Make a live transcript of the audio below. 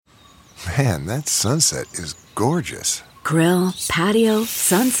Man, that sunset is gorgeous. Grill, patio,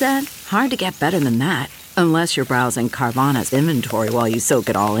 sunset. Hard to get better than that. Unless you're browsing Carvana's inventory while you soak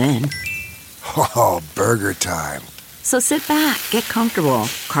it all in. Oh, burger time. So sit back, get comfortable.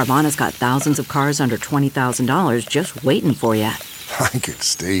 Carvana's got thousands of cars under $20,000 just waiting for you. I could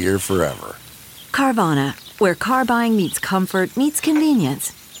stay here forever. Carvana, where car buying meets comfort meets convenience.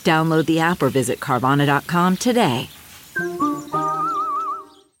 Download the app or visit Carvana.com today.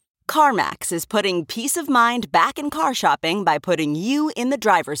 CarMax is putting peace of mind back in car shopping by putting you in the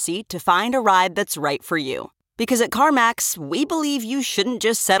driver's seat to find a ride that's right for you. Because at CarMax, we believe you shouldn't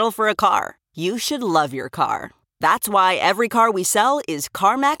just settle for a car. You should love your car. That's why every car we sell is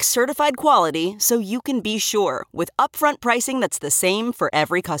CarMax certified quality, so you can be sure with upfront pricing that's the same for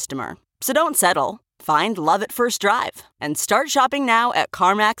every customer. So don't settle. Find love at first drive and start shopping now at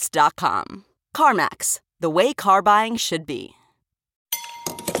CarMax.com. CarMax, the way car buying should be.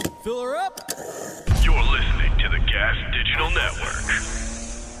 Fill her up. You're listening to the Gas Digital Network.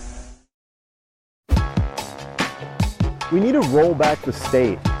 We need to roll back the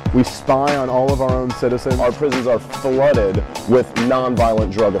state. We spy on all of our own citizens. Our prisons are flooded with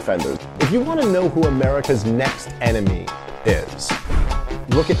nonviolent drug offenders. If you want to know who America's next enemy is,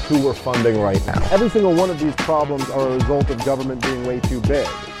 look at who we're funding right now. Every single one of these problems are a result of government being way too big.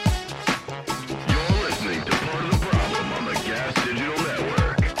 You're listening to Part of the Problem on the Gas Digital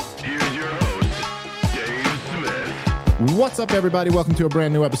Network. Here's your host, Dave Smith. What's up, everybody? Welcome to a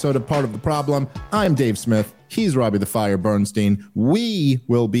brand new episode of Part of the Problem. I'm Dave Smith. He's Robbie the Fire Bernstein. We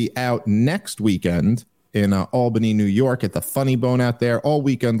will be out next weekend in Albany, New York at the Funny Bone out there all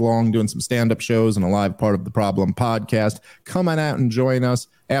weekend long, doing some stand-up shows and a live Part of the Problem podcast. Come on out and join us.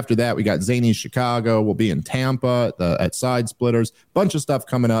 After that, we got Zany's Chicago. We'll be in Tampa at Side Splitters. Bunch of stuff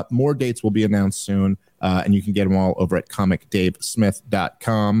coming up. More dates will be announced soon, and you can get them all over at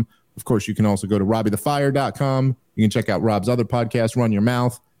comicdavesmith.com. Of course, you can also go to robbiethefire.com. You can check out Rob's other podcast, Run Your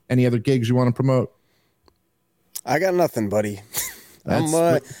Mouth. Any other gigs you want to promote? I got nothing, buddy. I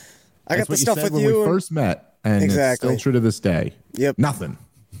got the stuff with when you. We first met, and exactly. It's still true to this day. Yep. Nothing.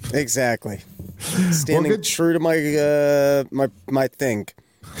 Exactly. Standing true to my thing.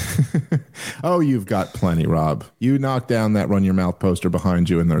 Oh, you've got plenty, Rob. You knocked down that Run Your Mouth poster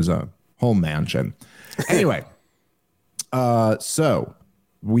behind you, and there's a whole mansion. Anyway, so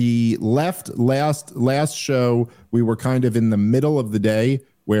we left last show. We were kind of in the middle of the day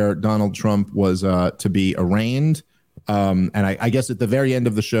where Donald Trump was to be arraigned. And I guess at the very end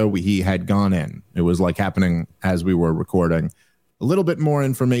of the show, he had gone in. It was like happening as we were recording. A little bit more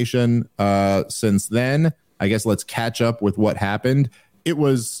information since then. I guess let's catch up with what happened. It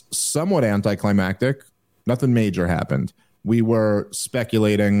was somewhat anticlimactic. Nothing major happened. We were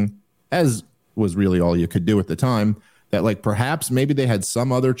speculating, as was really all you could do at the time, that like perhaps maybe they had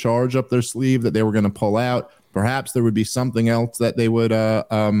some other charge up their sleeve that they were going to pull out. Perhaps there would be something else that they would, that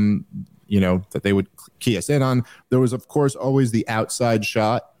they would key us in on. There was, of course, always the outside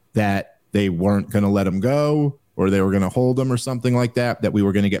shot that they weren't going to let him go, or they were going to hold him or something like that, that we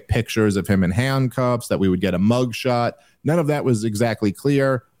were going to get pictures of him in handcuffs, that we would get a mug shot. None of that was exactly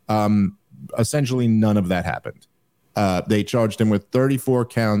clear. Essentially, none of that happened. They charged him with 34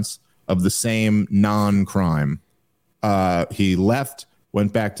 counts of the same non-crime. He left,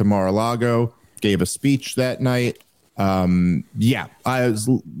 went back to Mar-a-Lago, gave a speech that night. We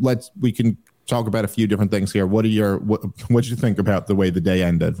can talk about a few different things here. What did you think about the way the day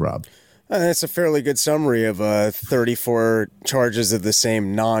ended, Rob? That's a fairly good summary of 34 charges of the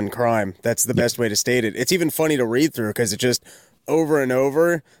same non-crime. That's the best way to state it. It's even funny to read through because it just over and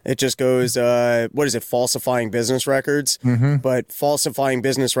over, it just goes, falsifying business records. Mm-hmm. But falsifying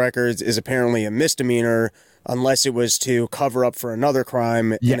business records is apparently a misdemeanor unless it was to cover up for another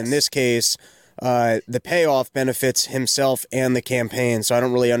crime. Yes. And in this case, the payoff benefits himself and the campaign. So I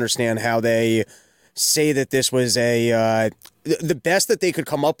don't really understand how they say that this was the best that they could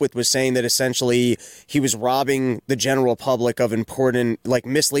come up with was saying that essentially he was robbing the general public of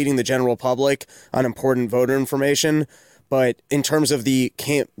misleading the general public on important voter information. But in terms of the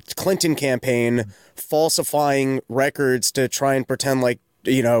Clinton campaign, falsifying records to try and pretend like,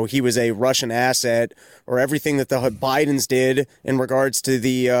 he was a Russian asset, or everything that the Bidens did in regards to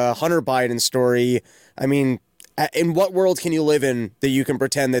the Hunter Biden story. I mean, in what world can you live in that you can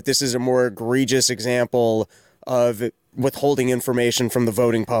pretend that this is a more egregious example of withholding information from the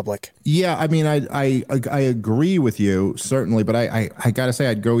voting public? Yeah, I mean, I agree with you, certainly, but I got to say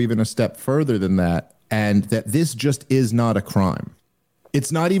I'd go even a step further than that, and that this just is not a crime.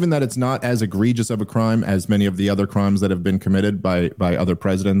 It's not even that it's not as egregious of a crime as many of the other crimes that have been committed by other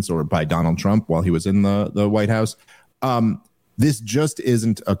presidents or by Donald Trump while he was in the White House. This just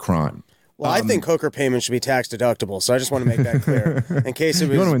isn't a crime. Well, I think hooker payment should be tax deductible, so I just want to make that clear in case it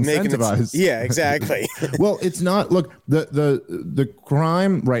was You want to making incentivize. Yeah, exactly. Well, it's not. Look, the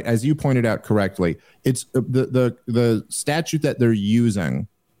crime, right? As you pointed out correctly, it's the statute that they're using,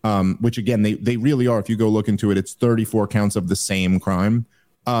 which again they really are. If you go look into it, it's 34 counts of the same crime.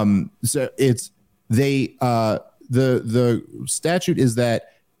 So it's the statute is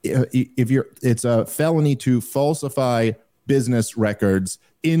that it's a felony to falsify business records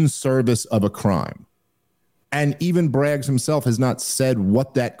in service of a crime. And even Braggs himself has not said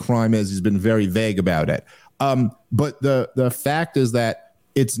what that crime is. He's been very vague about it. But the fact is that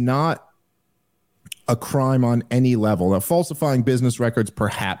it's not a crime on any level. Now, falsifying business records,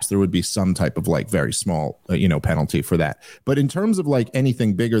 perhaps there would be some type of like very small, penalty for that. But in terms of like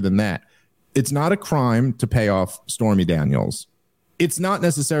anything bigger than that, it's not a crime to pay off Stormy Daniels. It's not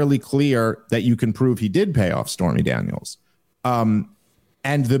necessarily clear that you can prove he did pay off Stormy Daniels.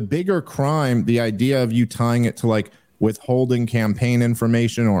 And the bigger crime, the idea of you tying it to like withholding campaign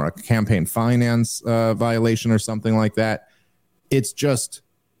information or a campaign finance violation or something like that, it's just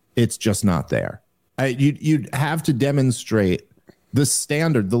not there. You'd have to demonstrate the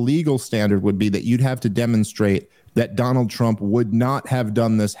standard. The legal standard would be that you'd have to demonstrate that Donald Trump would not have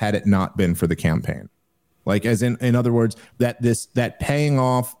done this had it not been for the campaign. Like, as in other words, that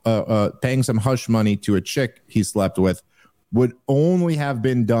paying some hush money to a chick he slept with would only have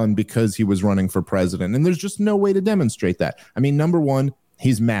been done because he was running for president. And there's just no way to demonstrate that. I mean, number one,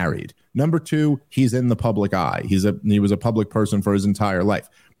 he's married. Number two, he's in the public eye. He was a public person for his entire life.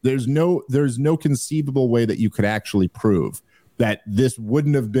 There's no conceivable way that you could actually prove that this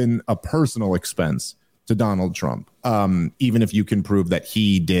wouldn't have been a personal expense to Donald Trump, even if you can prove that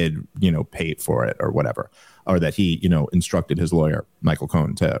he did, pay for it or whatever, or that he, instructed his lawyer, Michael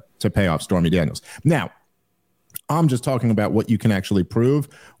Cohen, to pay off Stormy Daniels. Now, I'm just talking about what you can actually prove.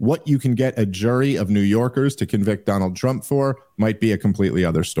 What you can get a jury of New Yorkers to convict Donald Trump for might be a completely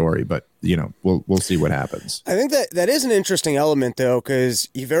other story, but we'll see what happens. I think that is an interesting element, though, because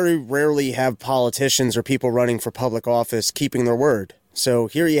you very rarely have politicians or people running for public office keeping their word. So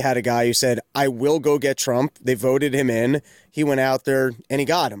here you had a guy who said, I will go get Trump. They voted him in. He went out there and he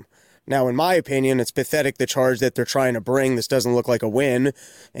got him. Now, in my opinion, it's pathetic, the charge that they're trying to bring. This doesn't look like a win.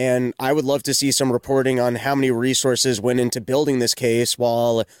 And I would love to see some reporting on how many resources went into building this case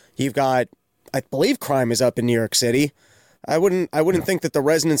while you've got, I believe crime is up in New York City. I wouldn't think that the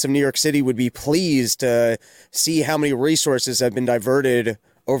residents of New York City would be pleased to see how many resources have been diverted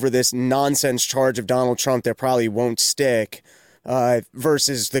over this nonsense charge of Donald Trump that probably won't stick,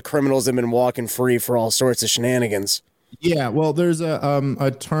 versus the criminals that have been walking free for all sorts of shenanigans. Yeah, well, there's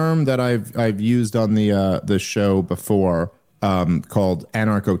a term that I've used on the show before called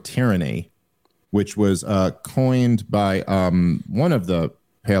anarcho-tyranny, which was coined by one of the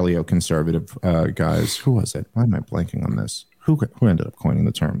paleo-conservative guys. Who was it? Why am I blanking on this? Who ended up coining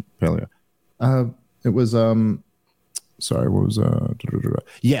the term paleo? It was sorry, what was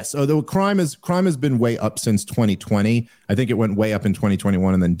yes. So the crime has been way up since 2020. I think it went way up in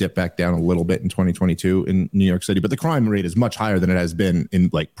 2021 and then dipped back down a little bit in 2022 in New York City. But the crime rate is much higher than it has been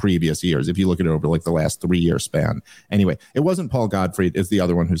in like previous years, if you look at it over like the last 3-year span. Anyway, it wasn't Paul Gottfried, it's the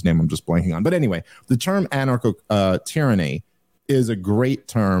other one whose name I'm just blanking on. But anyway, the term anarcho-tyranny is a great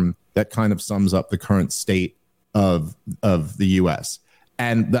term that kind of sums up the current state of the U.S.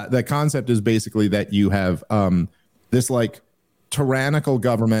 And the concept is basically that you have this like tyrannical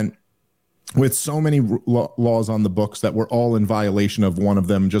government with so many laws on the books that were all in violation of one of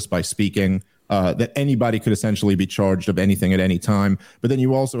them just by speaking, that anybody could essentially be charged of anything at any time. But then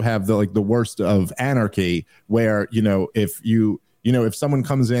you also have the worst of anarchy, where if someone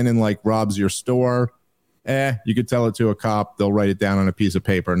comes in and like robs your store, you could tell it to a cop, they'll write it down on a piece of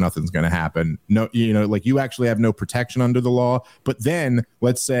paper, nothing's going to happen. No, like you actually have no protection under the law. But then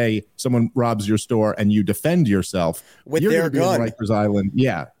let's say someone robs your store and you defend yourself with their gun. Rikers Island.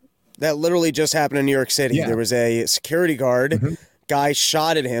 Yeah. That literally just happened in New York City. Yeah. There was a security guard, guy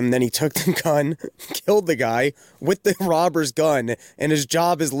shot at him, then he took the gun, killed the guy with the robber's gun, and his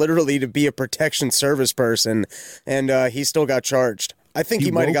job is literally to be a protection service person, and he still got charged. I think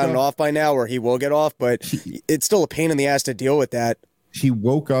he might have gotten off by now, or he will get off, but it's still a pain in the ass to deal with that. He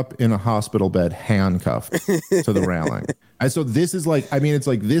woke up in a hospital bed handcuffed to the railing. And so this is like, I mean, it's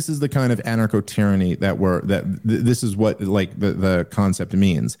like, this is the kind of anarcho-tyranny this is what like the concept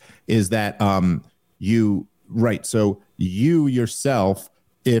means, is that so you yourself,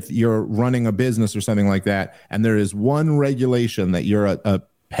 if you're running a business or something like that, and there is one regulation that you're a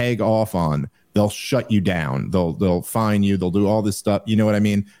peg off on, they'll shut you down. They'll fine you. They'll do all this stuff. You know what I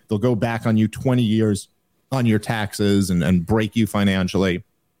mean? They'll go back on you 20 years on your taxes and break you financially.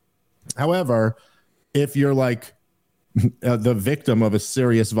 However, if you're like the victim of a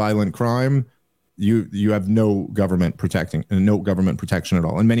serious violent crime, you have no government protection at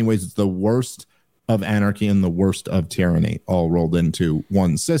all. In many ways, it's the worst of anarchy and the worst of tyranny all rolled into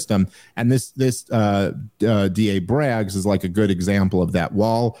one system. And this DA Braggs is like a good example of that.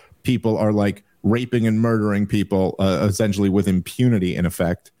 While people are like raping and murdering people essentially with impunity, in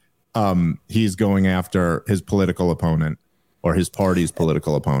effect, he's going after his political opponent or his party's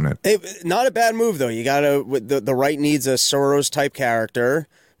political opponent. Hey, not a bad move, though. You got to, the right needs a Soros-type character,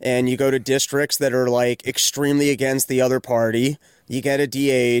 and you go to districts that are, like, extremely against the other party. You get a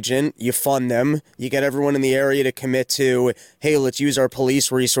DA agent, you fund them, you get everyone in the area to commit to, hey, let's use our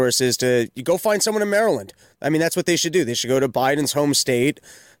police resources you go find someone in Maryland. I mean, that's what they should do. They should go to Biden's home state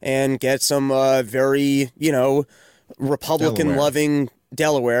and get some very, Republican-loving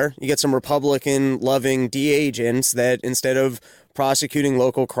Delaware. You get some Republican-loving DA agents that, instead of prosecuting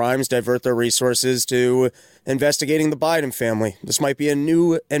local crimes, divert their resources to investigating the Biden family. This might be a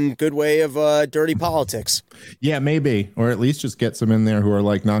new and good way of dirty politics. Yeah, maybe. Or at least just get some in there who are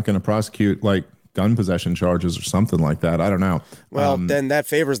like not going to prosecute like gun possession charges or something like that. I don't know. Well, then that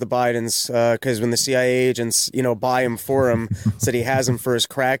favors the Bidens, because when the CIA agents, buy him for him, said he has him for his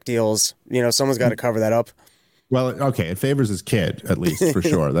crack deals, someone's got to cover that up. Well, okay, it favors his kid, at least, for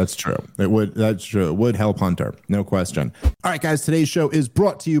sure. That's true. That's true. It would help Hunter, no question. All right, guys, today's show is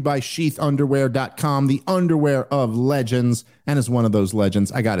brought to you by sheathunderwear.com, the underwear of legends. And as one of those legends,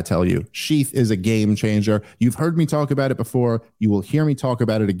 I got to tell you, Sheath is a game changer. You've heard me talk about it before. You will hear me talk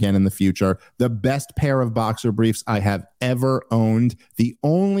about it again in the future. The best pair of boxer briefs I have ever owned. The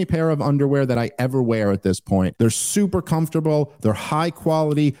only pair of underwear that I ever wear at this point. They're super comfortable. They're high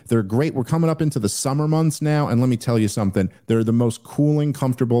quality. They're great. We're coming up into the summer months now. And let me tell you something. They're the most cooling,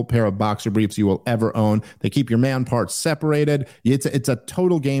 comfortable pair of boxer briefs you will ever own. They keep your man parts separated. It's a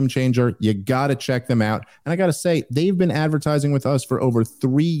total game changer. You got to check them out. And I got to say, they've been advertising with us for over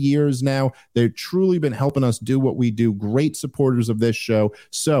 3 years now. They've truly been helping us do what we do. Great supporters of this show.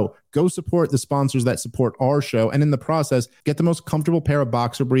 So go support the sponsors that support our show. And in the process, get the most comfortable pair of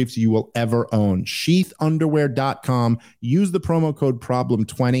boxer briefs you will ever own. Sheathunderwear.com. Use the promo code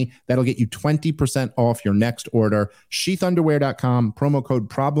problem20. That'll get you 20% off your next order. Sheathunderwear.com, promo code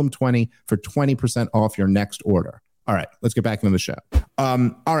problem20 for 20% off your next order. All right, let's get back into the show.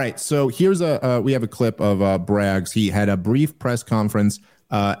 All right, so here's we have a clip of Braggs. He had a brief press conference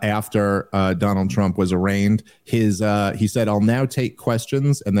after Donald Trump was arraigned. He said, "I'll now take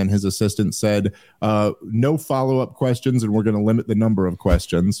questions," and then his assistant said, "No follow-up questions, and we're going to limit the number of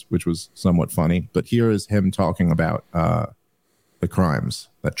questions," which was somewhat funny. But here is him talking about the crimes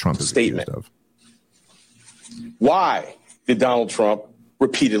that Trump is accused of. Why did Donald Trump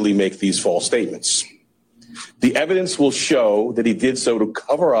repeatedly make these false statements? The evidence will show that he did so to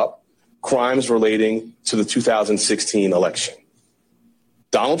cover up crimes relating to the 2016 election.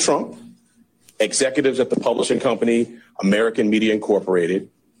 Donald Trump, executives at the publishing company American Media Incorporated,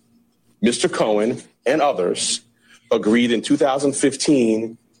 Mr. Cohen, and others agreed in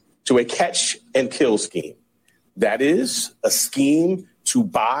 2015 to a catch and kill scheme. That is, a scheme to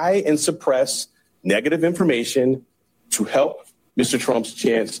buy and suppress negative information to help Mr. Trump's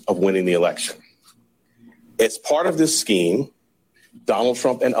chance of winning the election. As part of this scheme, Donald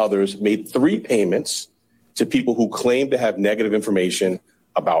Trump and others made 3 payments to people who claimed to have negative information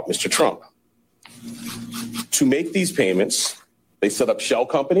about Mr. Trump. To make these payments, they set up shell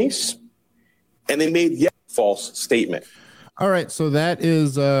companies and they made yet a false statement. All right, so that's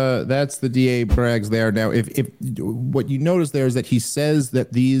the DA Braggs there. Now, if what you notice there is that he says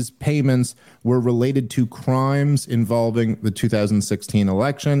that these payments were related to crimes involving the 2016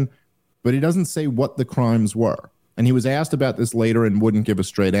 election, but he doesn't say what the crimes were. And he was asked about this later and wouldn't give a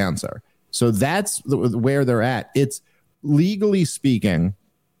straight answer. So that's where they're at. It's legally speaking,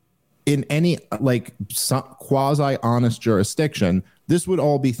 in any like quasi honest jurisdiction, this would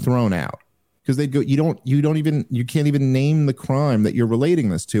all be thrown out because they'd go, you can't even name the crime that you're relating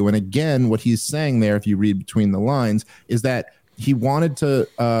this to. And again, what he's saying there, if you read between the lines, is that he wanted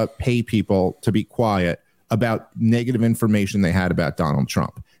to pay people to be quiet about negative information they had about Donald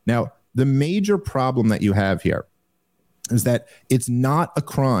Trump. Now, the major problem that you have here is that it's not a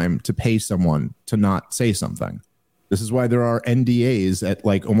crime to pay someone to not say something. This is why there are NDAs at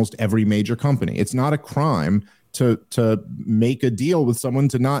like almost every major company. It's not a crime to make a deal with someone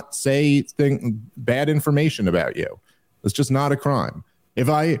to not say bad information about you. It's just not a crime. If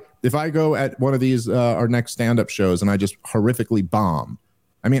I go at one of these our next stand-up shows and I just horrifically bomb,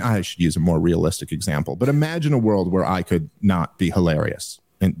 I mean, I should use a more realistic example, but imagine a world where I could not be hilarious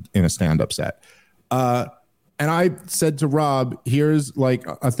in a stand-up set. And I said to Rob, here's like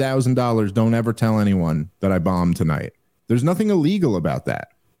 $1,000. Don't ever tell anyone that I bombed tonight. There's nothing illegal about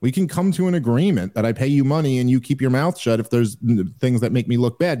that. We can come to an agreement that I pay you money and you keep your mouth shut if there's things that make me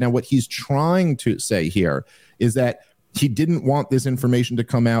look bad. Now, what he's trying to say here is that he didn't want this information to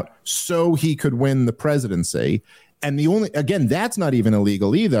come out so he could win the presidency. And again, that's not even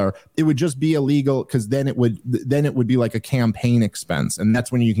illegal either. It would just be illegal because then it would be like a campaign expense. And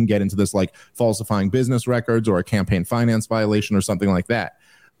that's when you can get into this like falsifying business records or a campaign finance violation or something like that.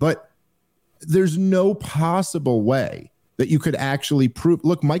 But there's no possible way that you could actually prove.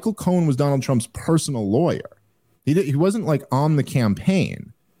 Look, Michael Cohen was Donald Trump's personal lawyer. He wasn't like on the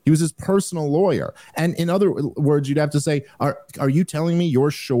campaign. He was his personal lawyer. And in other words, you'd have to say, are you telling me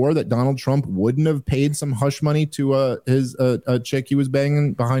you're sure that Donald Trump wouldn't have paid some hush money to a chick he was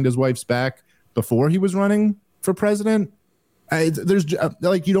banging behind his wife's back before he was running for president? There's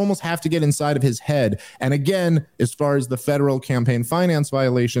like, you'd almost have to get inside of his head. And again, as far as the federal campaign finance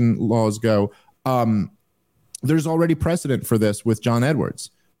violation laws go, there's already precedent for this with John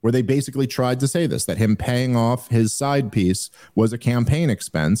Edwards, where they basically tried to say this, that him paying off his side piece was a campaign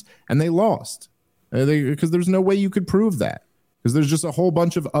expense, and they lost because there's no way you could prove that, because there's just a whole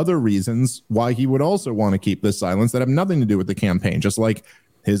bunch of other reasons why he would also want to keep this silence that have nothing to do with the campaign, just like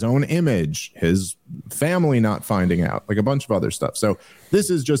his own image, his family not finding out, like a bunch of other stuff. So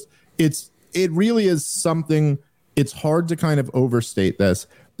this is just, it really is something, it's hard to kind of overstate this,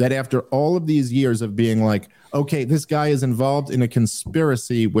 that after all of these years of being like, okay, this guy is involved in a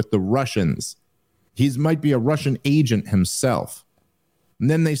conspiracy with the Russians. He might be a Russian agent himself. And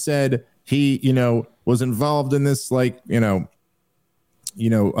then they said he, was involved in this like,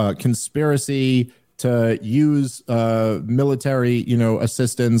 conspiracy to use military,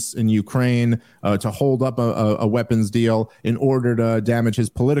 assistance in Ukraine to hold up a weapons deal in order to damage his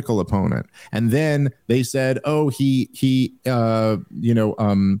political opponent. And then they said, oh, he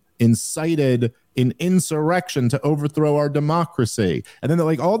incited an insurrection to overthrow our democracy. And then they're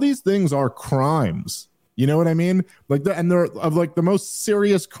like, all these things are crimes. You know what I mean? Like, and they're of like the most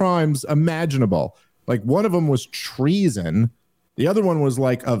serious crimes imaginable. Like one of them was treason. The other one was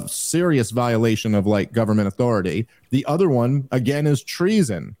like a serious violation of like government authority. The other one, again, is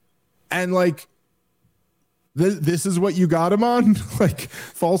treason. And like, this is what you got him on? Like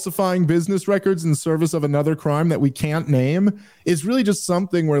falsifying business records in service of another crime that we can't name is really just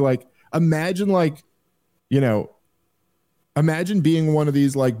something where like, imagine being one of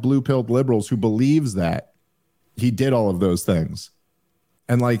these like blue-pilled liberals who believes that he did all of those things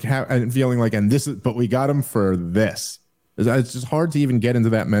and like and feeling like, and this is, but we got him for this. It's just hard to even get into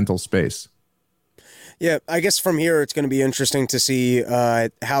that mental space. Yeah, I guess from here it's going to be interesting to see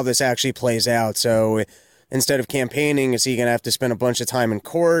how this actually plays out. So instead of campaigning, is he going to have to spend a bunch of time in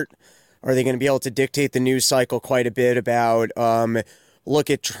court? Are they going to be able to dictate the news cycle quite a bit about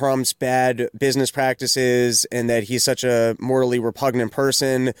look at Trump's bad business practices and that he's such a morally repugnant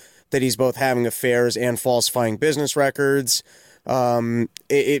person that he's both having affairs and falsifying business records? Are we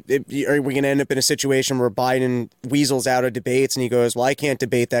going to end up in a situation where Biden weasels out of debates and he goes, well, I can't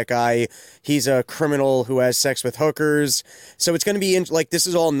debate that guy. He's a criminal who has sex with hookers. So it's going to be this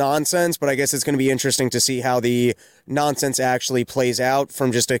is all nonsense, but I guess it's going to be interesting to see how the nonsense actually plays out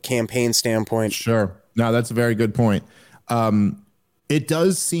from just a campaign standpoint. Sure. No, that's a very good point. It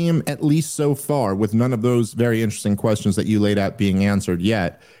does seem, at least so far, with none of those very interesting questions that you laid out being answered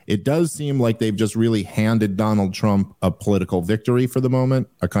yet, it does seem like they've just really handed Donald Trump a political victory for the moment,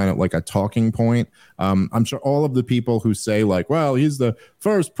 a kind of like a talking point. I'm sure all of the people who say like, well, he's the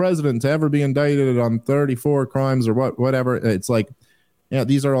first president to ever be indicted on 34 crimes or whatever. It's like, yeah,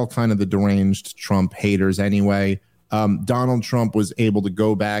 these are all kind of the deranged Trump haters anyway. Donald Trump was able to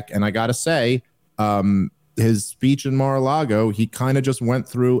go back, and I got to say, his speech in Mar-a-Lago, he kind of just went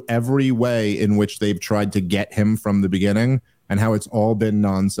through every way in which they've tried to get him from the beginning and how it's all been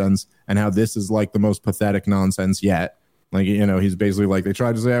nonsense and how this is like the most pathetic nonsense yet. Like, he's basically like, they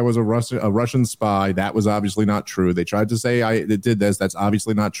tried to say I was a Russian spy. That was obviously not true. They tried to say I did this. That's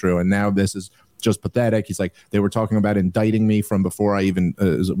obviously not true. And now this is just pathetic. He's like, they were talking about indicting me from before I even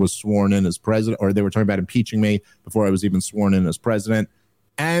was sworn in as president, or they were talking about impeaching me before I was even sworn in as president.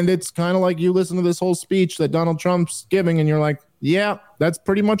 And it's kind of like you listen to this whole speech that Donald Trump's giving and you're like, yeah, that's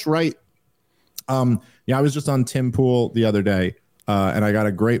pretty much right. I was just on Tim Pool the other day and I got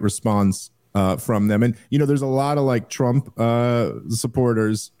a great response from them. And, there's a lot of like Trump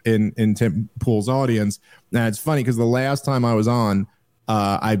supporters in Tim Pool's audience. Now it's funny because the last time I was on,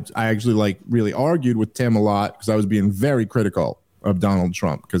 I actually like really argued with Tim a lot because I was being very critical of Donald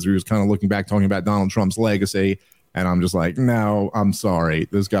Trump because he was kind of looking back, talking about Donald Trump's legacy. And I'm just like, no, I'm sorry.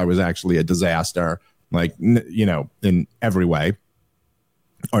 This guy was actually a disaster. like, in every way,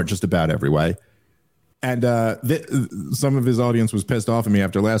 or just about every way. And some of his audience was pissed off at me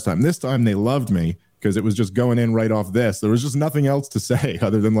after last time. This time they loved me because it was just going in right off this. There was just nothing else to say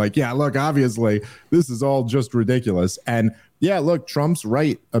other than like, yeah, look, obviously this is all just ridiculous. And yeah, look, Trump's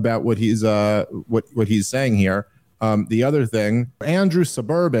right about what he's what he's saying here. The other thing, Andrew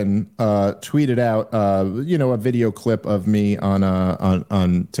Suburban tweeted out, a video clip of me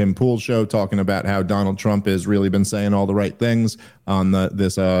on Tim Pool's show talking about how Donald Trump has really been saying all the right things on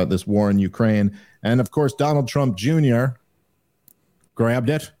this war in Ukraine. And of course, Donald Trump Jr. grabbed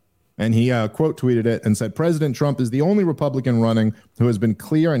it and he quote tweeted it and said, President Trump is the only Republican running who has been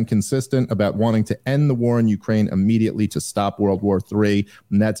clear and consistent about wanting to end the war in Ukraine immediately to stop World War III.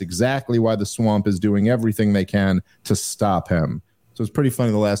 And that's exactly why the swamp is doing everything they can to stop him. So it's pretty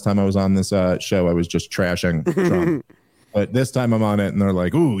funny. The last time I was on this show, I was just trashing Trump. But this time I'm on it and they're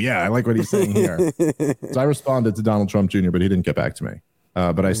like, ooh, yeah, I like what he's saying here. So I responded to Donald Trump Jr., but he didn't get back to me.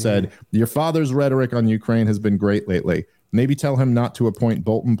 But I said, your father's rhetoric on Ukraine has been great lately. Maybe tell him not to appoint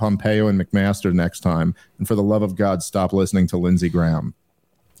Bolton, Pompeo, and McMaster next time. And for the love of God, stop listening to Lindsey Graham.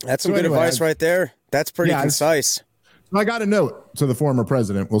 That's some good advice right there. That's pretty concise. I got a note to the former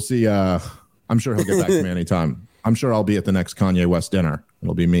president. We'll see. I'm sure he'll get back to me anytime. I'm sure I'll be at the next Kanye West dinner.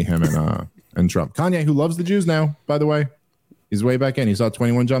 It'll be me, him, and Trump. Kanye, who loves the Jews now, by the way. He's way back in. He saw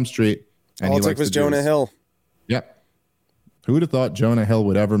 21 Jump Street. And all it took was Jonah Hill. Yep. Who would have thought Jonah Hill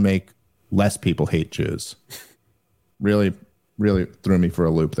would ever make less people hate Jews? Really, really threw me for a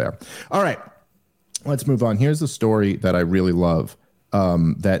loop there. All right, let's move on. Here's a story that I really love.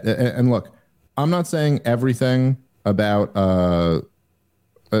 And look, I'm not saying everything about Elon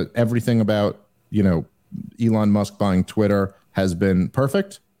Musk buying Twitter has been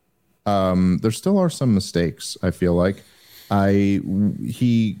perfect. There still are some mistakes. I feel like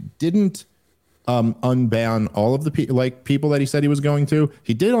he didn't unban all of the people that he said he was going to.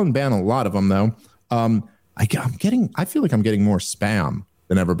 He did unban a lot of them though. I feel like I'm getting more spam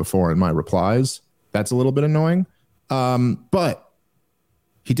than ever before in my replies. That's a little bit annoying. But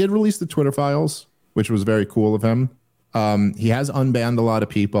he did release the Twitter files, which was very cool of him. He has unbanned a lot of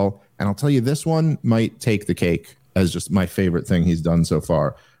people. And I'll tell you, this one might take the cake as just my favorite thing he's done so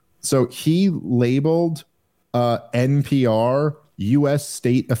far. So he labeled NPR U.S.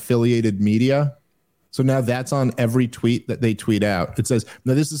 state affiliated media. So now that's on every tweet that they tweet out. It says,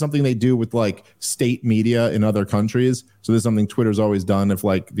 now this is something they do with like state media in other countries. So this is something Twitter's always done. If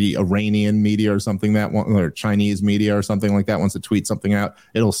like the Iranian media or something or Chinese media or something like that wants to tweet something out,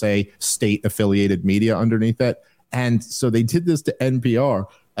 it'll say state affiliated media underneath it. And so they did this to NPR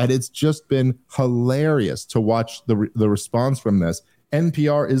and it's just been hilarious to watch the response from this.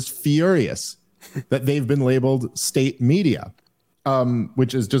 NPR is furious that they've been labeled state media.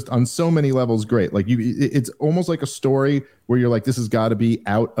 Which is just on so many levels great. Like it's almost like a story where you're like, this has got to be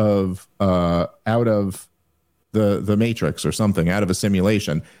out of the Matrix or something, out of a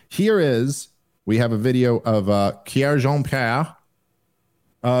simulation. We have a video of Pierre Jean-Pierre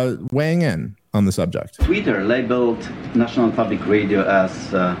weighing in on the subject. Twitter labeled National Public Radio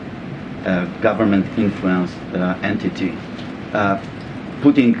as a government-influenced entity,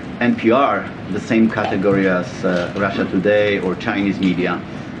 putting NPR the same category as Russia Today or Chinese media.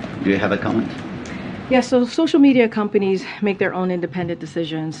 Do you have a comment? Yeah, so social media companies make their own independent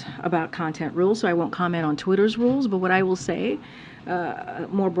decisions about content rules, so I won't comment on Twitter's rules, but what I will say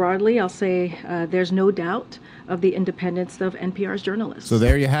more broadly, I'll say there's no doubt of the independence of NPR's journalists. So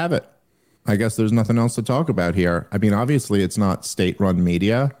there you have it. I guess there's nothing else to talk about here. I mean, obviously it's not state-run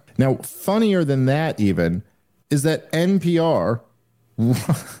media. Now, funnier than that even is that NPR...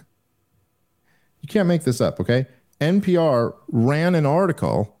 You can't make this up, okay? NPR ran an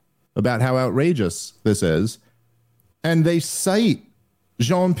article about how outrageous this is, and they cite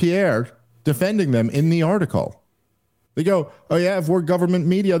Jean-Pierre defending them in the article. They go, oh yeah, if we're government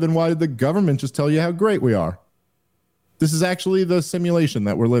media, then why did the government just tell you how great we are? This is actually the simulation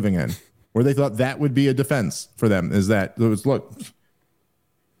that we're living in, where they thought that would be a defense for them, is that, look,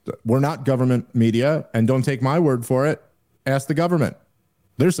 we're not government media, and don't take my word for it. Ask the government.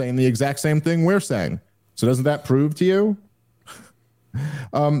 They're saying the exact same thing we're saying. So doesn't that prove to you?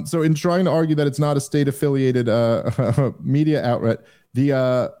 So in trying to argue that it's not a state-affiliated media outlet, they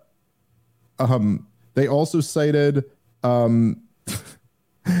also cited their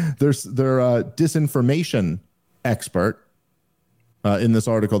disinformation expert in this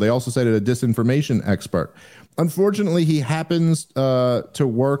article. They also cited a disinformation expert. Unfortunately, he happens to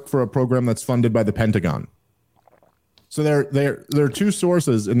work for a program that's funded by the Pentagon. So there are two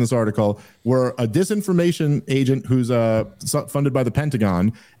sources in this article were a disinformation agent who's funded by the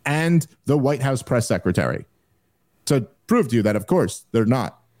Pentagon and the White House press secretary. So prove to you that, of course, they're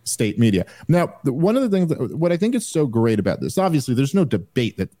not state media. Now, one of the things what I think is so great about this, obviously, there's no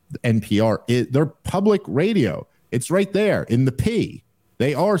debate that NPR they're public radio. It's right there in the P.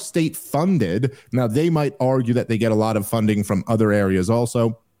 They are state funded. Now, they might argue that they get a lot of funding from other areas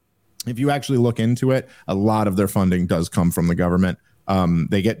also. If you actually look into it, a lot of their funding does come from the government.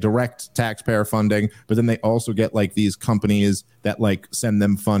 They get direct taxpayer funding, but then they also get like these companies that like send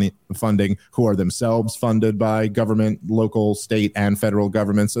them funding who are themselves funded by government, local, state, and federal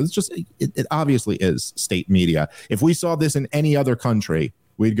government. So it's just, it obviously is state media. If we saw this in any other country,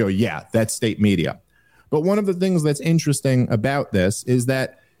 we'd go, yeah, that's state media. But one of the things that's interesting about this is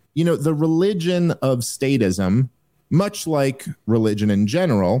that, you know, the religion of statism, much like religion in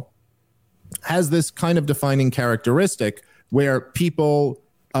general, has this kind of defining characteristic where people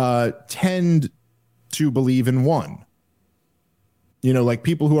tend to believe in one. You know, like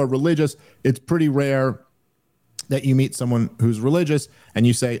people who are religious, it's pretty rare that you meet someone who's religious and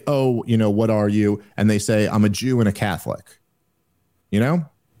you say, oh, you know, what are you? And they say, I'm a Jew and a Catholic. You know,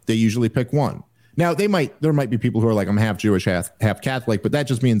 they usually pick one. Now, there might be people who are like, I'm half Jewish, half Catholic, but that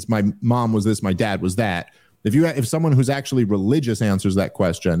just means my mom was this, my dad was that. If someone who's actually religious answers that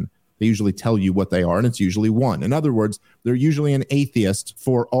question, they usually tell you what they are, and it's usually one. In other words, they're usually an atheist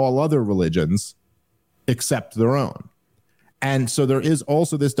for all other religions except their own. And so there is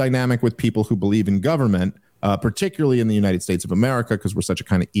also this dynamic with people who believe in government, particularly in the United States of America, because we're such a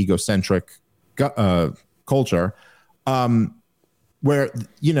kind of egocentric culture, where,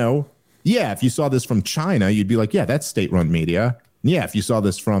 you know, yeah, if you saw this from China, you'd be like, yeah, that's state-run media. Yeah, if you saw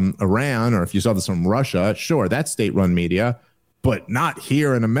this from Iran or if you saw this from Russia, sure, that's state-run media, but not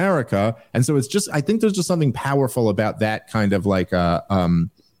here in America. And so it's just, I think there's just something powerful about that kind of like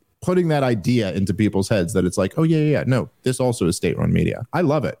putting that idea into people's heads that it's like, oh, yeah, no, this also is state-run media. I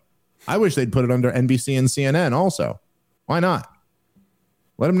love it. I wish they'd put it under NBC and CNN also. Why not?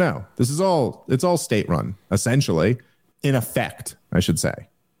 Let them know. It's all state-run, essentially, in effect, I should say.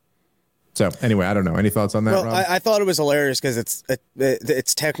 So anyway, I don't know. Any thoughts on that, Well, Rob? I thought it was hilarious because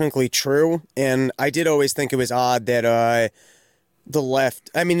it's technically true. And I did always think it was odd that the left,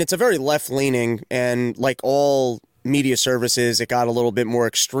 I mean, it's a very left-leaning, and like all media services, it got a little bit more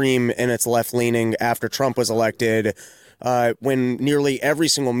extreme in its left-leaning after Trump was elected, when nearly every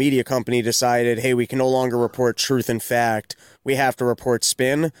single media company decided, hey, we can no longer report truth and fact. We have to report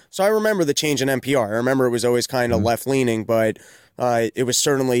spin. So I remember the change in NPR. I remember it was always kind of left-leaning, but it was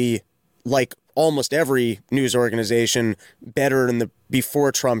certainly, like almost every news organization, better in the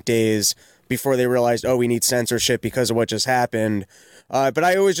before Trump days, before they realized, oh, we need censorship because of what just happened. But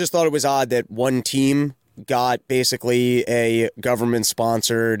I always just thought it was odd that one team got basically a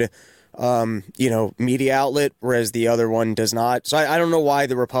government-sponsored, media outlet, whereas the other one does not. So I don't know why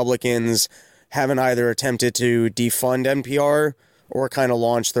the Republicans haven't either attempted to defund NPR or kind of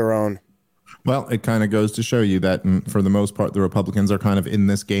launch their own. Well, it kind of goes to show you that, for the most part, the Republicans are kind of in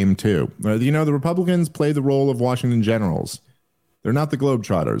this game, too. You know, the Republicans play the role of Washington Generals. They're not the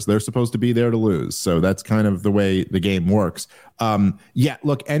Globetrotters. They're supposed to be there to lose. So that's kind of the way the game works. Yeah,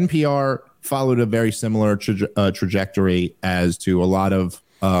 look, NPR followed a very similar trajectory as to a lot of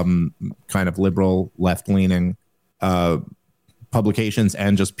kind of liberal, left-leaning publications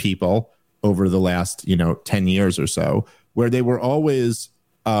and just people over the last, 10 years or so, where they were always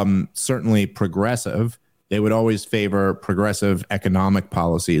certainly progressive. They would always favor progressive economic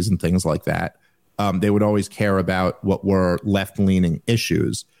policies and things like that. They would always care about what were left-leaning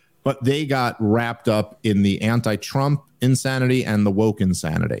issues, but they got wrapped up in the anti-Trump insanity and the woke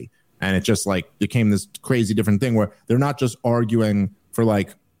insanity. And it just like became this crazy different thing where they're not just arguing for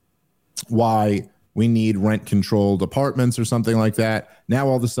like why we need rent-controlled apartments or something like that. Now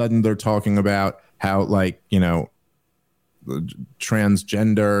all of a sudden they're talking about how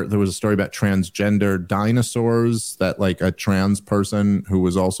transgender, there was a story about transgender dinosaurs that like a trans person who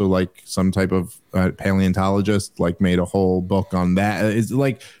was also like some type of paleontologist like made a whole book on that. It's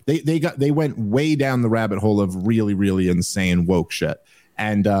like they went way down the rabbit hole of really, really insane woke shit.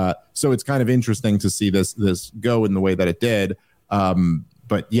 And so it's kind of interesting to see this go in the way that it did.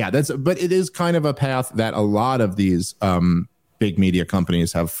 But yeah, but it is kind of a path that a lot of these big media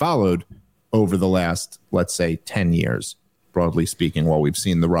companies have followed over the last, let's say, 10 years. Broadly speaking, while we've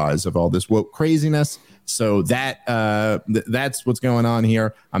seen the rise of all this woke craziness. So that's what's going on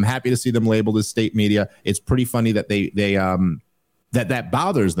here. I'm happy to see them labeled as state media. It's pretty funny that they that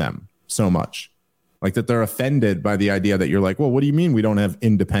bothers them so much, like that they're offended by the idea that you're like, well, what do you mean we don't have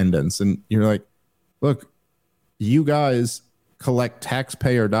independence? And you're like, look, you guys collect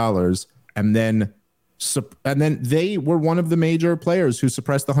taxpayer dollars, and then they were one of the major players who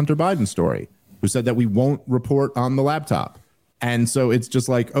suppressed the Hunter Biden story, who said that we won't report on the laptop. And so it's just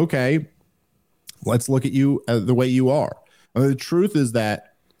like, okay, let's look at you the way you are. The truth is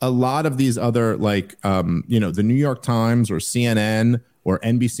that a lot of these other, like, the New York Times or CNN or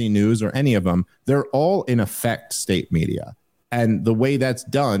NBC News or any of them, they're all in effect state media. And the way that's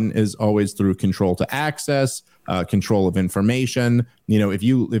done is always through control to access, control of information. If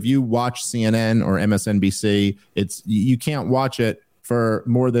you watch CNN or MSNBC, you can't watch it for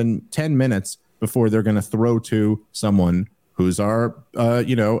more than 10 minutes before they're going to throw to someone who's our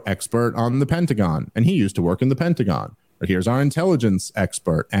expert on the Pentagon, and he used to work in the Pentagon. Or here's our intelligence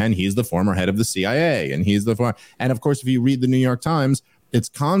expert, and he's the former head of the CIA, and and of course, if you read the New York Times, it's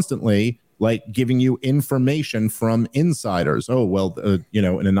constantly like giving you information from insiders. Oh, well,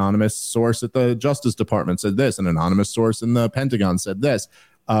 an anonymous source at the Justice Department said this, an anonymous source in the Pentagon said this.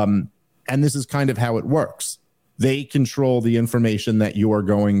 And this is kind of how it works. They control the information that you are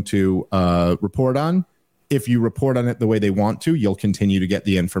going to report on. If you report on it the way they want to, you'll continue to get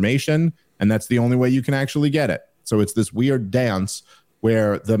the information. And that's the only way you can actually get it. So it's this weird dance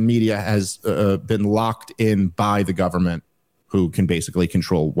where the media has been locked in by the government, who can basically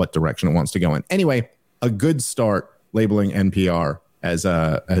control what direction it wants to go in. Anyway, a good start labeling NPR as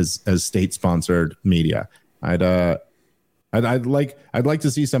state-sponsored media. I'd like to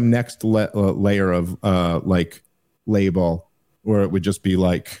see some next layer of label where it would just be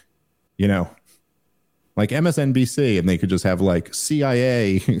like MSNBC, and they could just have like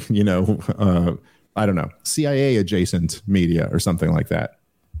CIA, I don't know, CIA adjacent media or something like that.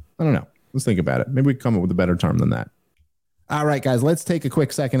 I don't know. Let's think about it. Maybe we can come up with a better term than that. All right, guys, let's take a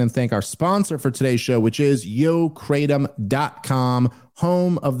quick second and thank our sponsor for today's show, which is YoKratom.com,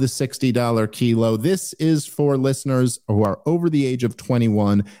 home of the $60 kilo. This is for listeners who are over the age of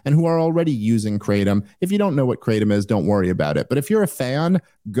 21 and who are already using Kratom. If you don't know what Kratom is, don't worry about it. But if you're a fan,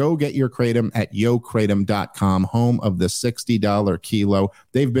 go get your Kratom at YoKratom.com, home of the $60 kilo.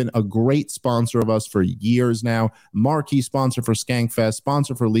 They've been a great sponsor of us for years now. Marquee sponsor for Skankfest,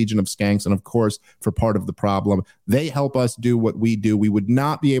 sponsor for Legion of Skanks, and of course, for Part of the Problem. They help us do what we do. We would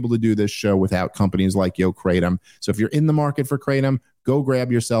not be able to do this show without companies like YoKratom. So if you're in the market for Kratom, go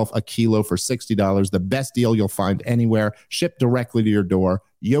grab yourself a kilo for $60, the best deal you'll find anywhere, shipped directly to your door,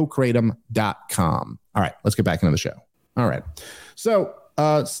 YoKratom.com. All right, let's get back into the show. All right. So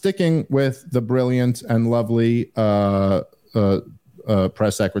sticking with the brilliant and lovely press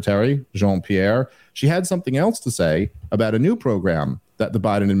secretary, Jean-Pierre, she had something else to say about a new program that the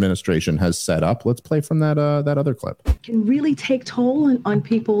Biden administration has set up. Let's play from that other clip. Can really take toll on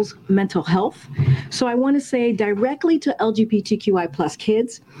people's mental health. So I want to say directly to LGBTQI plus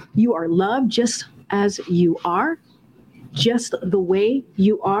kids, you are loved just as you are, just the way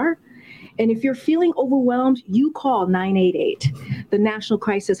you are. And if you're feeling overwhelmed, you call 988, the National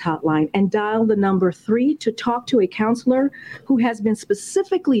Crisis Hotline, and dial the number 3 to talk to a counselor who has been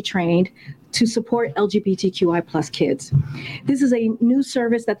specifically trained to support LGBTQI plus kids. This is a new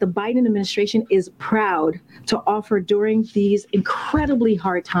service that the Biden administration is proud to offer during these incredibly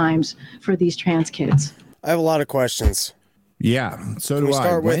hard times for these trans kids. I have a lot of questions. Yeah, so do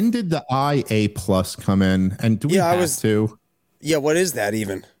I. When did the IA plus come in? And do we have to? Yeah, what is that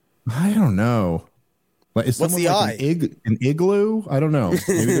even? I don't know. Like, is What's the like an igloo? I don't know.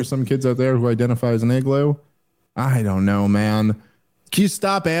 Maybe there's some kids out there who identify as an igloo. I don't know, man. Can you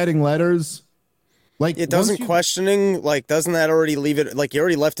stop adding letters? Like, it doesn't questioning, like, doesn't that already leave it, like, you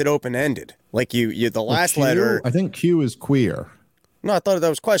already left it open-ended? Like, the last letter. I think Q is queer. No, I thought that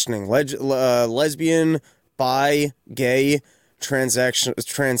was questioning. Lesbian, bi, gay,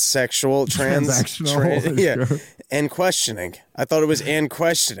 transsexual, yeah, sure. And questioning. I thought it was and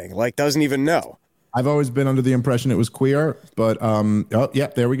questioning, like, doesn't even know. I've always been under the impression it was queer, but oh yeah,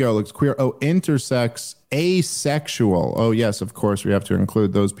 there we go. Looks queer. Oh, intersex, asexual. Oh yes, of course we have to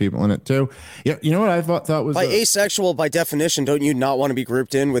include those people in it too. Yeah, you know what I thought was asexual by definition. Don't you not want to be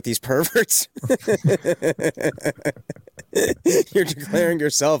grouped in with these perverts? You're declaring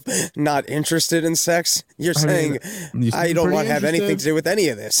yourself not interested in sex. You're saying I don't want to have anything to do with any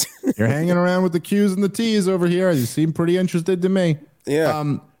of this. You're hanging around with the Q's and the T's over here. You seem pretty interested to me.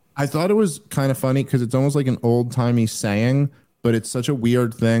 Yeah. I thought it was kind of funny because it's almost like an old-timey saying, but it's such a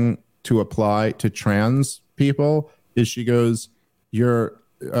weird thing to apply to trans people. Is she goes, you're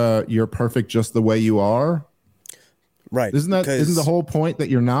perfect just the way you are. Right. Isn't the whole point that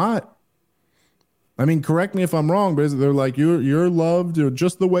you're not? I mean, correct me if I'm wrong, but they're like, you're loved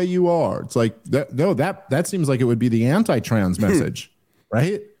just the way you are. It's like, that seems like it would be the anti-trans message,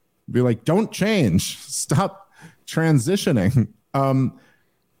 right? Be like, don't change. Stop transitioning.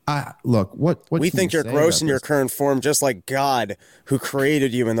 Look, what we can think you you're say gross about in your this? current form, just like God, who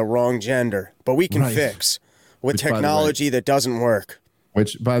created you in the wrong gender. But we can Right. fix with Which, by the way- technology that doesn't work.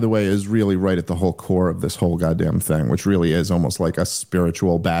 Which, by the way, is really right at the whole core of this whole goddamn thing, which really is almost like a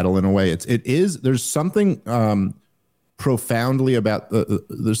spiritual battle in a way. There's something profoundly about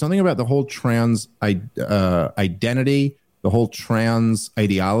there's something about the whole trans identity, the whole trans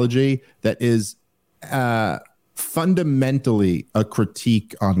ideology that is fundamentally a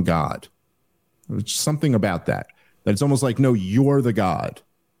critique on God. There's something about that it's almost like, no, you're the God.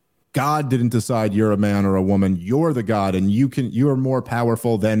 God didn't decide you're a man or a woman. You're the God, and you're more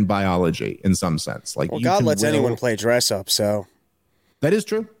powerful than biology in some sense. Like, Well, you God can lets will- anyone play dress up, so That is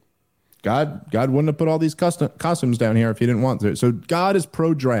true. God wouldn't have put all these costumes down here if he didn't want to. So God is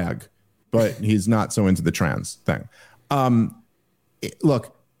pro drag, but he's not so into the trans thing.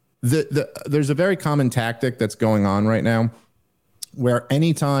 Look, there's a very common tactic that's going on right now, where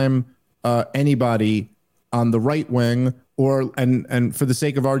anytime anybody on the right wing, and for the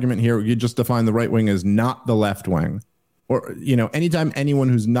sake of argument here, you just define the right wing as not the left wing, or anytime anyone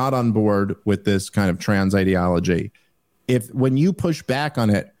who's not on board with this kind of trans ideology, when you push back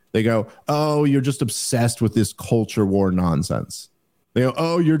on it, they go, "Oh, you're just obsessed with this culture war nonsense." They go,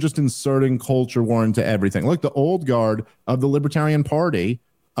 "Oh, you're just inserting culture war into everything." Look, the old guard of the Libertarian Party,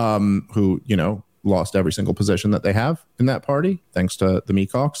 who lost every single position that they have in that party thanks to the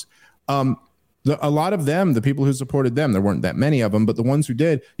Meacocks. A lot of them, the people who supported them, there weren't that many of them, but the ones who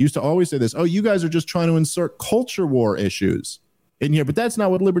did used to always say this: "Oh, you guys are just trying to insert culture war issues in here," but that's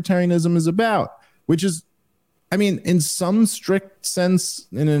not what libertarianism is about. Which is, I mean, in some strict sense,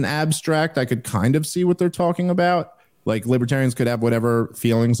 in an abstract, I could kind of see what they're talking about. Like, libertarians could have whatever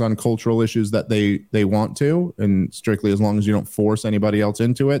feelings on cultural issues that they want to, and strictly as long as you don't force anybody else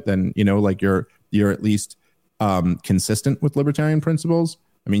into it, then like you're at least consistent with libertarian principles.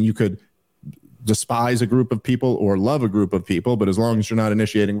 I mean, you could despise a group of people or love a group of people, but as long as you're not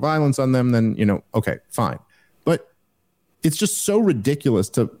initiating violence on them, then okay, fine. But it's just so ridiculous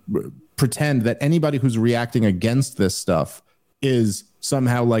to pretend that anybody who's reacting against this stuff is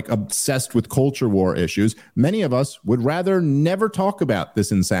somehow like obsessed with culture war issues. Many of us would rather never talk about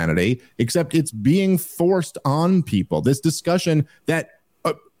this insanity, except it's being forced on people. This discussion that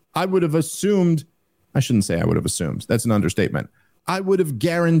I would have assumed, I shouldn't say I would have assumed, that's an understatement. I would have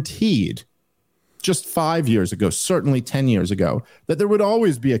guaranteed just 5 years ago, certainly 10 years ago, that there would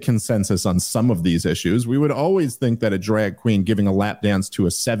always be a consensus on some of these issues. We would always think that a drag queen giving a lap dance to a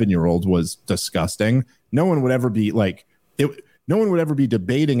 7-year-old was disgusting. No one would ever be like it. No one would ever be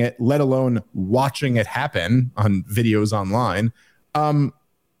debating it, let alone watching it happen on videos online.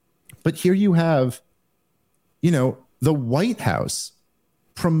 But here you have, the White House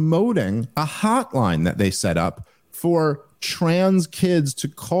promoting a hotline that they set up for trans kids to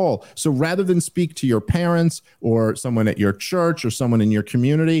call. So rather than speak to your parents or someone at your church or someone in your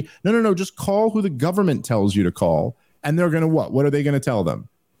community, no, just call who the government tells you to call. And they're going to what? What are they going to tell them?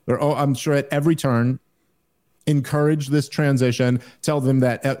 I'm sure at every turn, encourage this transition, tell them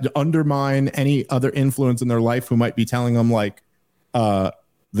that undermine any other influence in their life who might be telling them like,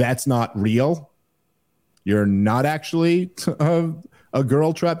 that's not real. You're not actually a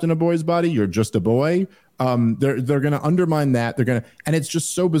girl trapped in a boy's body. You're just a boy. They're going to undermine that. And it's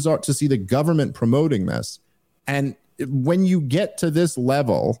just so bizarre to see the government promoting this. And when you get to this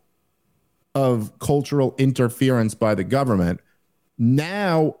level of cultural interference by the government,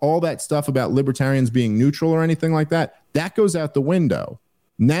 now all that stuff about libertarians being neutral or anything like that goes out the window.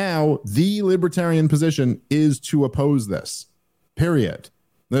 Now the libertarian position is to oppose this, period.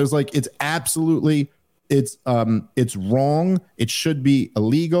 There's like, it's absolutely, it's wrong. It should be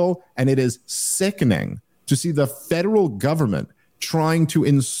illegal. And it is sickening to see the federal government trying to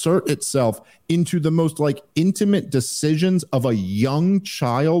insert itself into the most like intimate decisions of a young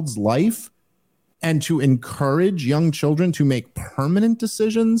child's life and to encourage young children to make permanent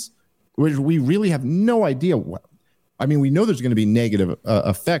decisions, which we really have no idea what. I mean, we know there's going to be negative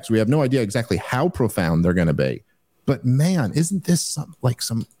effects. We have no idea exactly how profound they're going to be. But man, isn't this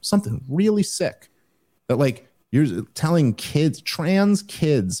something really sick that like you're telling kids, trans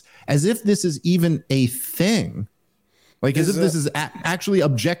kids, as if this is even a thing, like as if this is actually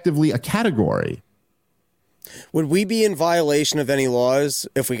objectively a category. Would we be in violation of any laws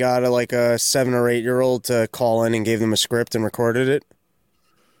if we got a 7 or 8 year old to call in and gave them a script and recorded it?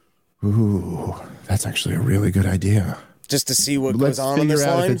 Ooh, that's actually a really good idea. Just to see what goes on this line? Let's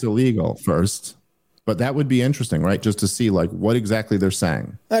figure out if it's illegal first. But that would be interesting, right? Just to see like what exactly they're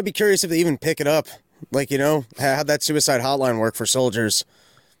saying. I'd be curious if they even pick it up. Like, how'd that suicide hotline work for soldiers?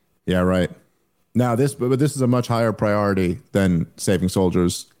 Yeah, right. Now, this is a much higher priority than saving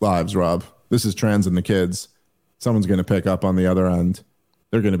soldiers' lives, Rob. This is trans and the kids. Someone's going to pick up on the other end.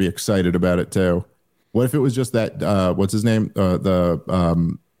 They're going to be excited about it too. What if it was just that, what's his name?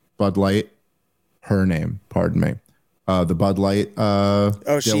 The Bud Light, her name, pardon me. The Bud Light. She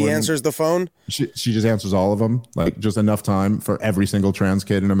Dylan, answers the phone? She just answers all of them. Like, just enough time for every single trans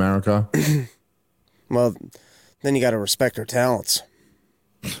kid in America. Well, then you got to respect her talents.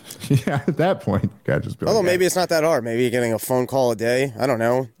 Yeah, at that point, God, just be although like, maybe it's not that hard. Maybe you're getting a phone call a day. I don't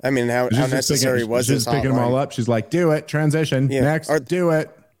know. I mean, how necessary was this? She's picking them all up. She's like, "Do it, transition next, do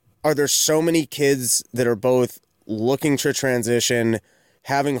it." Are there so many kids that are both looking to transition,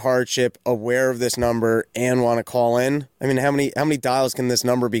 having hardship, aware of this number, and want to call in? I mean, how many dials can this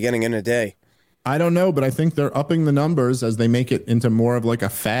number be getting in a day? I don't know, but I think they're upping the numbers as they make it into more of like a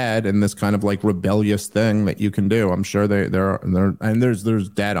fad and this kind of like rebellious thing that you can do. I'm sure they're and there's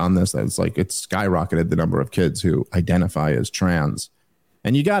data on this that's like it's skyrocketed the number of kids who identify as trans.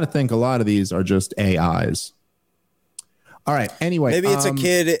 And you got to think a lot of these are just AIs. All right. Anyway, maybe it's a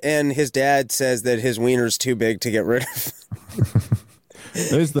kid and his dad says that his wiener's too big to get rid of.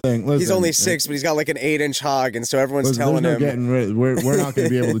 Here's the thing. Listen, he's only 6, but he's got like an 8-inch hog, and so everyone's telling him we're not going to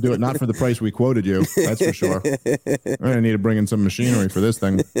be able to do it. Not for the price we quoted you. That's for sure. We're going to need to bring in some machinery for this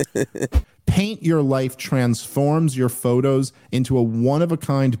thing. Paint Your Life transforms your photos into a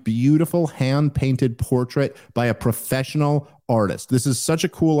one-of-a-kind, beautiful hand-painted portrait by a professional artist. This is such a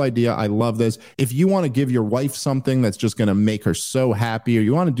cool idea. I love this. If you want to give your wife something that's just going to make her so happy, or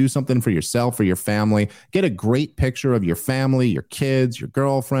you want to do something for yourself or your family, get a great picture of your family, your kids, your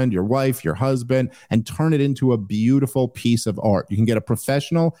girlfriend, your wife, your husband, and turn it into a beautiful piece of art. You can get a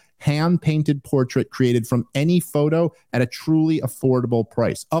professional hand-painted portrait created from any photo at a truly affordable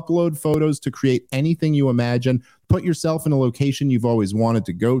price. Upload photos to create anything you imagine. Put yourself in a location you've always wanted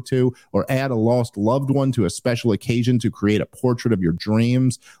to go to, or add a lost loved one to a special occasion to create a portrait of your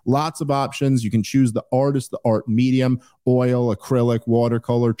dreams. Lots of options. You can choose the artist, the art medium, oil, acrylic,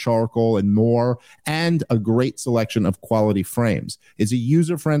 watercolor, charcoal, and more, and a great selection of quality frames. It's a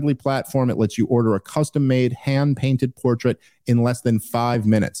user-friendly platform. It lets you order a custom-made, hand-painted portrait in less than 5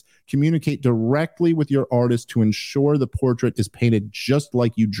 minutes. Communicate directly with your artist to ensure the portrait is painted just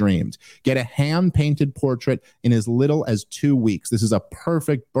like you dreamed. Get a hand-painted portrait in as little as 2 weeks. This is a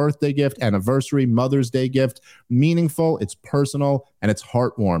perfect birthday gift, anniversary, Mother's Day gift. Meaningful, it's personal, and it's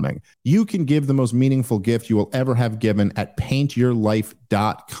heartwarming. You can give the most meaningful gift you will ever have given at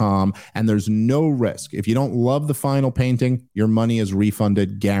paintyourlife.com, and there's no risk. If you don't love the final painting, your money is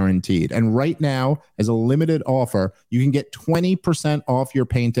refunded, guaranteed. And right now, as a limited offer, you can get 20% off your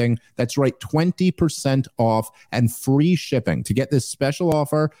painting. That's right, 20% off and free shipping. To get this special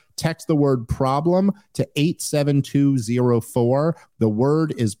offer, text the word problem to 87204. The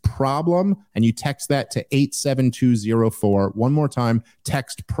word is problem, and you text that to 87204. One more time,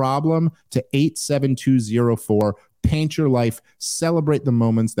 text problem to 87204. Paint your life. Celebrate the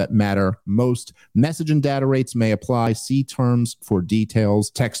moments that matter most. Message and data rates may apply. See terms for details.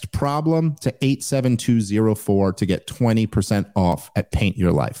 Text problem to 87204 to get 20% off at Paint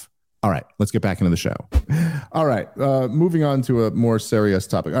Your Life. All right, let's get back into the show. All right, moving on to a more serious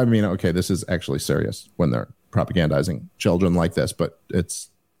topic. I mean, okay, this is actually serious when they're propagandizing children like this, but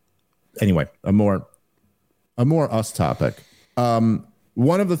it's anyway a more us topic.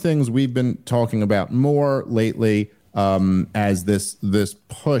 One of the things we've been talking about more lately, as this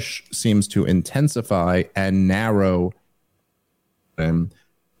push seems to intensify and narrow,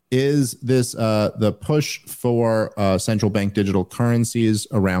 is this the push for central bank digital currencies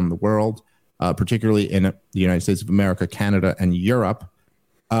around the world, particularly in the United States of America, Canada, and Europe,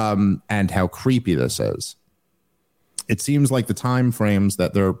 and how creepy this is. It seems like the time frames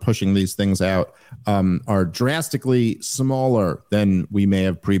that they're pushing these things out are drastically smaller than we may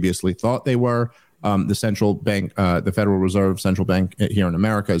have previously thought they were. The central bank, the Federal Reserve Central Bank here in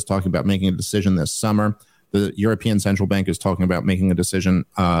America, is talking about making a decision this summer. The European Central Bank is talking about making a decision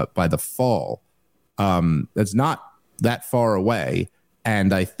by the fall. That's not that far away.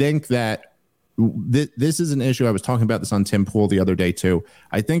 And I think that this is an issue. I was talking about this on Tim Pool the other day, too.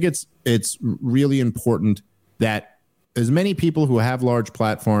 I think it's really important that as many people who have large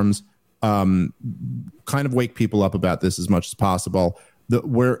platforms kind of wake people up about this as much as possible.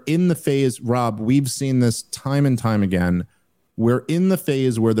 We're in the phase, Rob, we've seen this time and time again. We're in the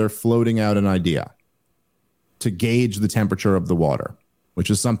phase where they're floating out an idea to gauge the temperature of the water, which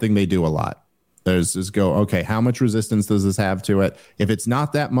is something they do a lot. There's just go, okay, how much resistance does this have to it? If it's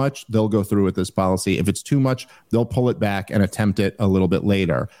not that much, they'll go through with this policy. If it's too much, they'll pull it back and attempt it a little bit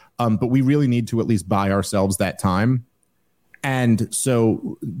later. But we really need to at least buy ourselves that time. And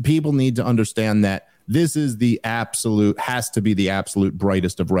so people need to understand that this is has to be the absolute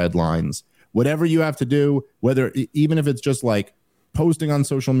brightest of red lines. Whatever you have to do, even if it's just like posting on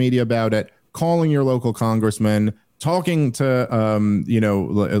social media about it, calling your local congressman, talking to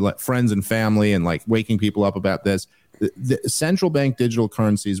friends and family, and like waking people up about this. The central bank digital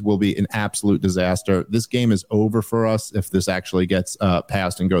currencies will be an absolute disaster. This game is over for us if this actually gets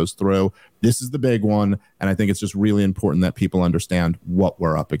passed and goes through. This is the big one, and I think it's just really important that people understand what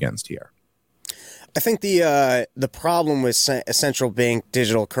we're up against here. I think the problem with central bank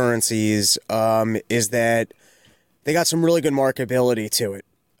digital currencies is that they got some really good marketability to it,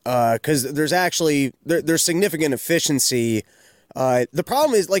 because there's significant efficiency. The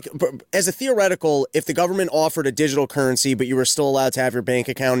problem is, like, as a theoretical, if the government offered a digital currency, but you were still allowed to have your bank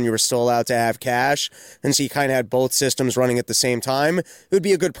account and you were still allowed to have cash, and so you kind of had both systems running at the same time, it would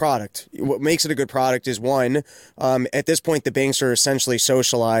be a good product. What makes it a good product is, one, at this point, the banks are essentially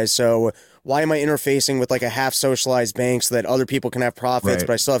socialized. So why am I interfacing with like a half socialized bank so that other people can have profits,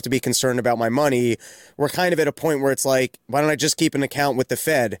 but I still have to be concerned about my money? We're kind of at a point where it's like, why don't I just keep an account with the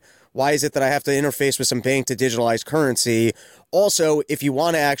Fed? Why is it that I have to interface with some bank to digitalize currency? Also, if you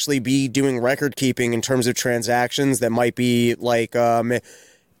want to actually be doing record keeping in terms of transactions that might be like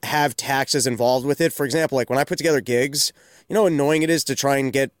have taxes involved with it. For example, like when I put together gigs, you know how annoying it is to try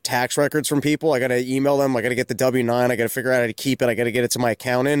and get tax records from people? I got to email them. I got to get the W-9. I got to figure out how to keep it. I got to get it to my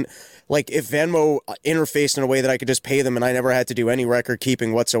accountant. Like if Venmo interfaced in a way that I could just pay them and I never had to do any record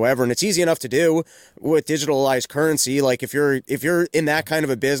keeping whatsoever. And it's easy enough to do with digitalized currency. Like if you're in that kind of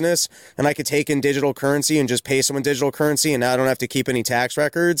a business and I could take in digital currency and just pay someone digital currency and now I don't have to keep any tax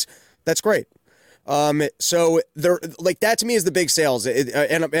records, that's great. So there, like that to me is the big sales,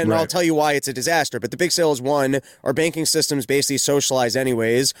 and right. I'll tell you why it's a disaster. But the big sale is, one, our banking system's basically socialized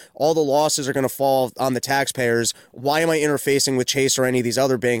anyways. All the losses are going to fall on the taxpayers. Why am I interfacing with Chase or any of these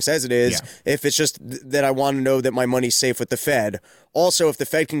other banks as it is? Yeah. If it's just that I want to know that my money's safe with the Fed. Also, if the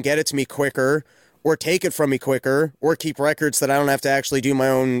Fed can get it to me quicker, or take it from me quicker, or keep records that I don't have to actually do my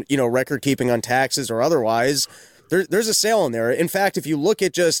own, record keeping on taxes or otherwise, there's a sale in there. In fact, if you look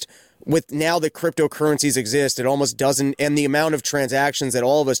at just with now that cryptocurrencies exist, it almost doesn't, and the amount of transactions that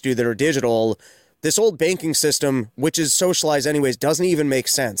all of us do that are digital, this old banking system, which is socialized anyways, doesn't even make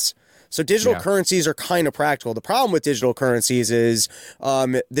sense. So digital currencies are kind of practical. The problem with digital currencies is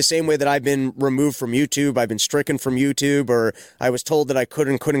the same way that I've been removed from YouTube, I've been stricken from YouTube, or I was told that I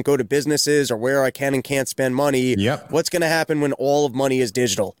couldn't go to businesses or where I can and can't spend money. Yep. What's going to happen when all of money is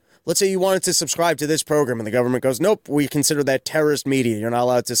digital? Let's say you wanted to subscribe to this program and the government goes, nope, we consider that terrorist media. You're not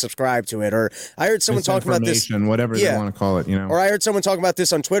allowed to subscribe to it. Or I heard someone talking about this. Whatever they want to call it, Or I heard someone talking about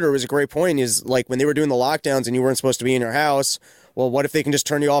this on Twitter. It was a great point, is like when they were doing the lockdowns and you weren't supposed to be in your house. Well, what if they can just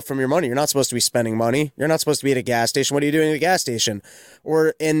turn you off from your money? You're not supposed to be spending money. You're not supposed to be at a gas station. What are you doing at a gas station?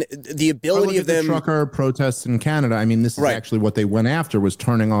 And the ability of them. The trucker protests in Canada. I mean, this is actually what they went after, was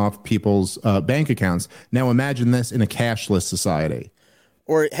turning off people's bank accounts. Now imagine this in a cashless society.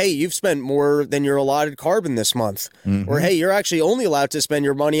 Or, hey, you've spent more than your allotted carbon this month. Mm-hmm. Or, hey, you're actually only allowed to spend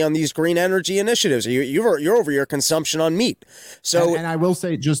your money on these green energy initiatives. You're over your consumption on meat. So, and I will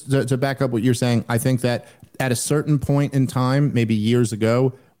say, just to back up what you're saying, I think that at a certain point in time, maybe years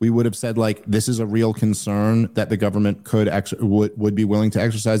ago, we would have said, like, this is a real concern that the government would be willing to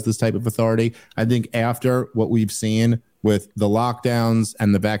exercise this type of authority. I think after what we've seen with the lockdowns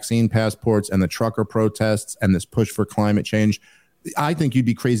and the vaccine passports and the trucker protests and this push for climate change, I think you'd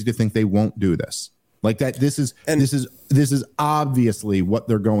be crazy to think they won't do this. Like that. This is obviously what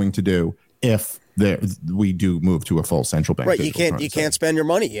they're going to do if we do move to a full central bank. Right. You can't spend your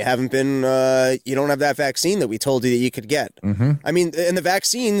money. You haven't been. You don't have that vaccine that we told you that you could get. Mm-hmm. I mean, and the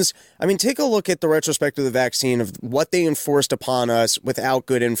vaccines. I mean, take a look at the retrospect of the vaccine of what they enforced upon us without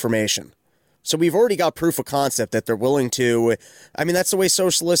good information. So we've already got proof of concept that they're willing to. I mean, that's the way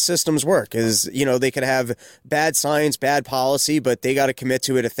socialist systems work, is, they could have bad science, bad policy, but they got to commit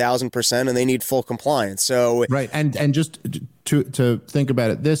to it 1,000% and they need full compliance. So right. And just to think about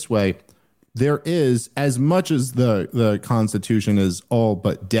it this way, there is, as much as the Constitution is all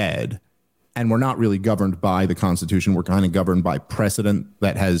but dead, and we're not really governed by the Constitution, we're kind of governed by precedent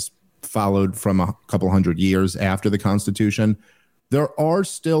that has followed from a couple hundred years after the Constitution. There are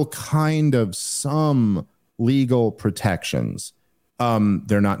still kind of some legal protections.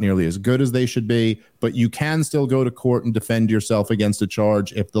 They're not nearly as good as they should be, but you can still go to court and defend yourself against a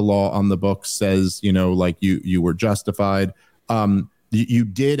charge if the law on the books says, like you were justified. You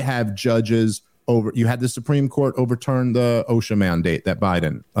did have judges you had the Supreme Court overturn the OSHA mandate that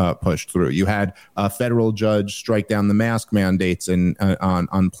Biden pushed through. You had a federal judge strike down the mask mandates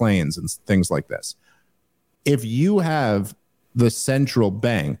on planes and things like this. If you have the central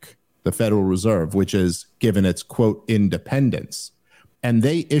bank, the Federal Reserve, which is given its, quote, independence, and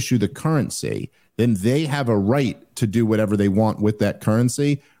they issue the currency, then they have a right to do whatever they want with that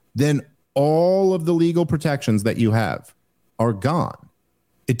currency. Then all of the legal protections that you have are gone.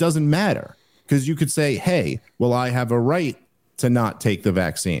 It doesn't matter, because you could say, hey, well, I have a right to not take the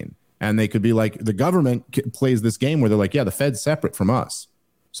vaccine. And they could be like, the government plays this game where they're like, yeah, the Fed's separate from us.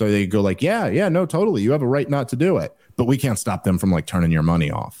 So they go like, yeah, no, totally. You have a right not to do it, but we can't stop them from like turning your money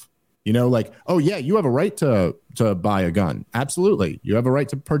off. You know, like, oh yeah, you have a right to buy a gun. Absolutely. You have a right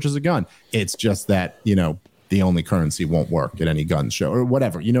to purchase a gun. It's just that, you know, the only currency won't work at any gun show or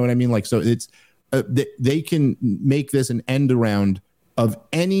whatever. You know what I mean? Like, so it's, they can make this an end around of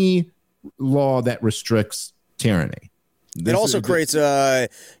any law that restricts tyranny. It also creates an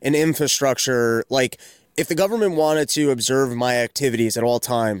infrastructure. Like, if the government wanted to observe my activities at all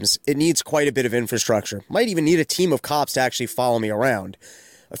times, it needs quite a bit of infrastructure. Might even need a team of cops to actually follow me around.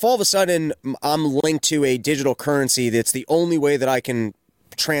 If all of a sudden I'm linked to a digital currency that's the only way that I can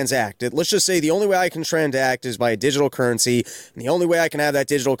transact, let's just say the only way I can transact is by a digital currency, and the only way I can have that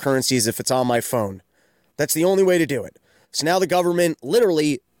digital currency is if it's on my phone. That's the only way to do it. So now the government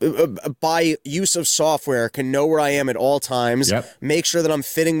literally, by use of software, can know where I am at all times, make sure that I'm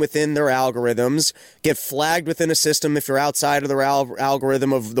fitting within their algorithms, get flagged within a system if you're outside of their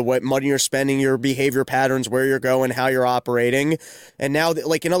algorithm of the what money you're spending, your behavior patterns, where you're going, how you're operating. And now,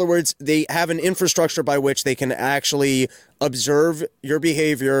 like, in other words, they have an infrastructure by which they can actually observe your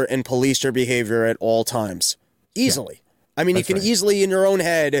behavior and police your behavior at all times. Easily. Yeah. I mean, you can easily, in your own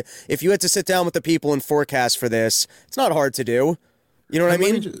head, if you had to sit down with the people and forecast for this, it's not hard to do. You know what I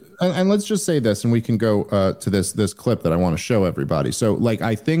mean? And let's just say this, and we can go to this clip that I want to show everybody. So, like,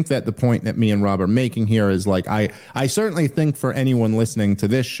 I think that the point that me and Rob are making here is, like, I certainly think for anyone listening to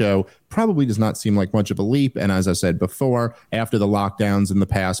this show, probably does not seem like much of a leap. And as I said before, after the lockdowns and the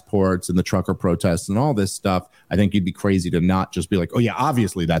passports and the trucker protests and all this stuff, I think you'd be crazy to not just be like, oh, yeah,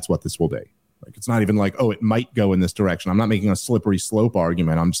 obviously that's what this will be. Like, it's not even like, oh, it might go in this direction. I'm not making a slippery slope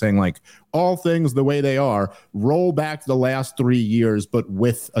argument. I'm saying, like, all things the way they are, roll back the last 3 years, but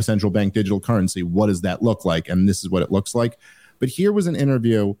with a central bank digital currency. What does that look like? And this is what it looks like. But here was an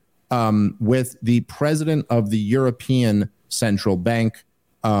interview with the president of the European Central Bank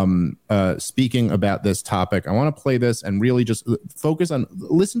speaking about this topic. I want to play this and really just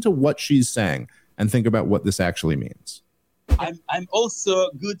listen to what she's saying and think about what this actually means. I'm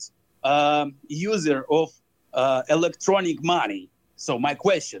also good user of electronic money. So my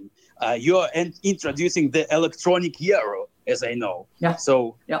question, you're introducing the electronic euro, as I know. Yeah.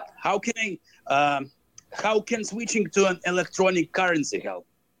 So how can switching to an electronic currency help?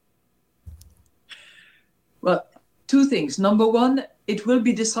 Well, two things. Number one, it will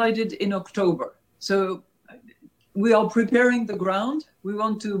be decided in October. So we are preparing the ground. We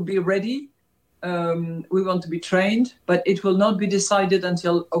want to be ready. We want to be trained, but it will not be decided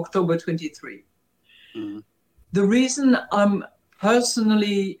until October 23. Mm-hmm. The reason I'm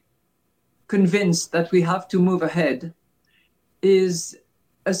personally convinced that we have to move ahead is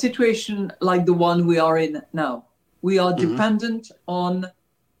a situation like the one we are in now. We are dependent on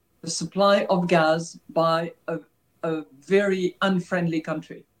the supply of gas by a very unfriendly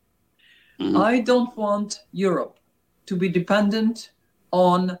country. Mm-hmm. I don't want Europe to be dependent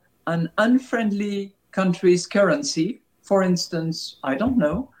on an unfriendly country's currency. For instance, I don't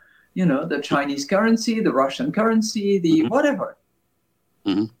know, the Chinese currency, the Russian currency, the whatever.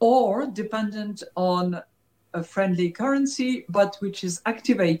 Mm-hmm. Or dependent on a friendly currency, but which is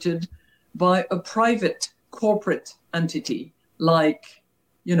activated by a private corporate entity like,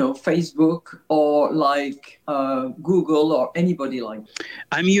 Facebook or like Google or anybody like that.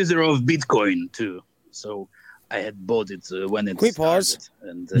 I'm user of Bitcoin too, so I had bought it when it started. Pause?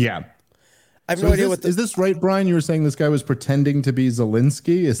 And, yeah. I have no idea is this right, Brian? You were saying this guy was pretending to be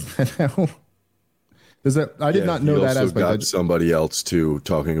Zelensky? Is that how? Is that? I did not know that aspect. He also got somebody else too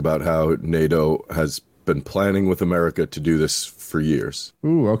talking about how NATO has been planning with America to do this for years.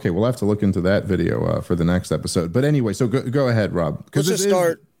 Ooh, okay. We'll have to look into that video for the next episode. But anyway, so go ahead, Rob. Let's just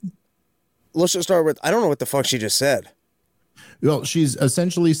start with, I don't know what the fuck she just said. Well, she's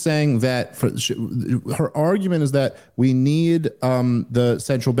essentially saying that her argument is that we need the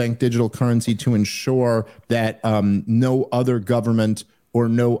central bank digital currency to ensure that no other government or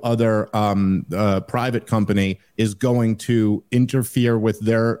no other private company is going to interfere with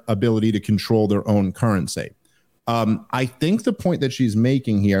their ability to control their own currency. I think the point that she's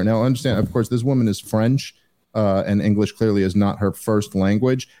making here, now understand, of course, this woman is French and English clearly is not her first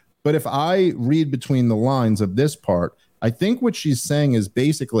language. But if I read between the lines of this part, I think what she's saying is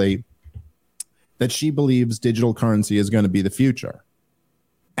basically that she believes digital currency is going to be the future.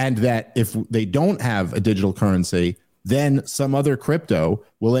 And that if they don't have a digital currency, then some other crypto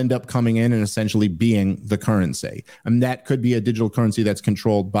will end up coming in and essentially being the currency. And that could be a digital currency that's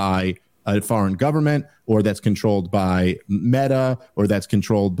controlled by a foreign government, or that's controlled by Meta, or that's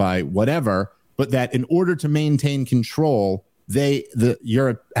controlled by whatever. But that in order to maintain control,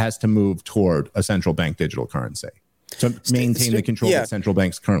 Europe has to move toward a central bank digital currency to maintain the control that central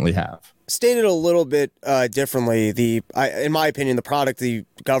banks currently have. Stated a little bit differently, in my opinion, the product of the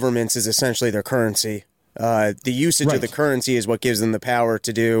governments is essentially their currency. The usage of the currency is what gives them the power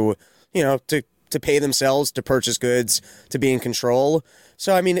to do, to pay themselves, to purchase goods, to be in control.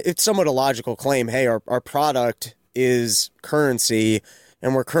 So, I mean, it's somewhat a logical claim. Hey, our product is currency,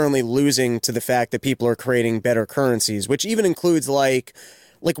 and we're currently losing to the fact that people are creating better currencies, which even includes like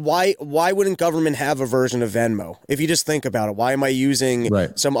why wouldn't government have a version of Venmo? If you just think about it, why am I using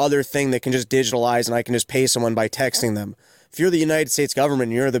some other thing that can just digitalize and I can just pay someone by texting them? If you're the United States government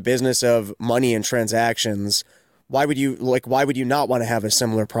and you're the business of money and transactions, why would you not want to have a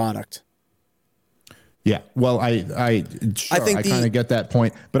similar product? Yeah, well, I kind of get that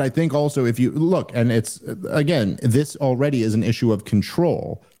point, but I think also if you look, and it's again, this already is an issue of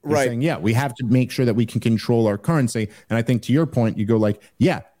control. You're saying, yeah, we have to make sure that we can control our currency, and I think to your point, you go like,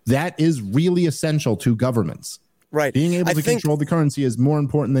 yeah, that is really essential to governments. Right, being able to control the currency is more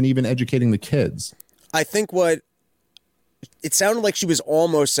important than even educating the kids. I think what it sounded like she was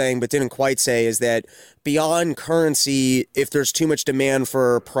almost saying, but didn't quite say, is that beyond currency, if there's too much demand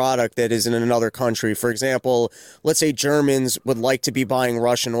for a product that is in another country, for example, let's say Germans would like to be buying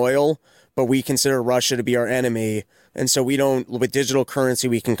Russian oil, but we consider Russia to be our enemy. And so with digital currency,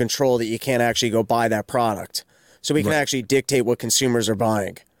 we can control that you can't actually go buy that product. So we can actually dictate what consumers are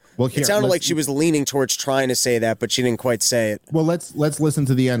buying. Well, it sounded like she was leaning towards trying to say that, but she didn't quite say it. Well, let's listen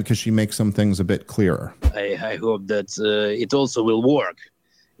to the end because she makes some things a bit clearer. I hope that it also will work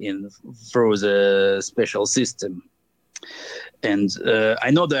through the special system. And I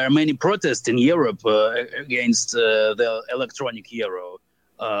know there are many protests in Europe against the electronic euro.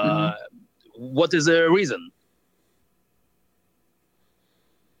 What is the reason?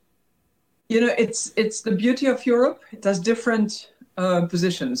 It's the beauty of Europe. It has different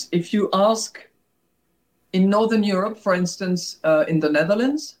positions. If you ask in Northern Europe, for instance, in the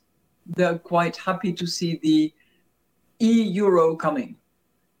Netherlands, they're quite happy to see the e-euro coming.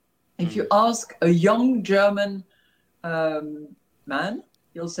 If you ask a young German man,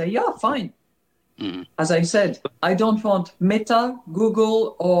 he'll say, yeah, fine. As I said, I don't want Meta,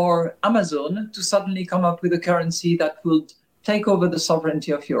 Google, or Amazon to suddenly come up with a currency that will take over the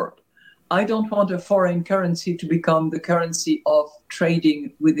sovereignty of Europe. I don't want a foreign currency to become the currency of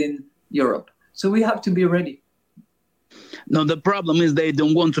trading within Europe. So we have to be ready. No, the problem is they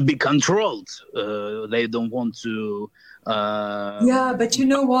don't want to be controlled. They don't want to... Yeah, but you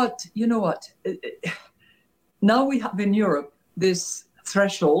know what? Now we have in Europe this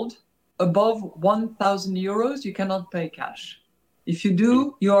threshold. Above 1,000 euros, you cannot pay cash. If you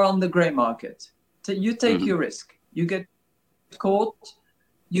do, you are on the gray market. So you take your risk. You get caught,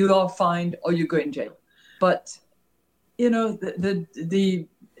 you are fined, or you go in jail. But, the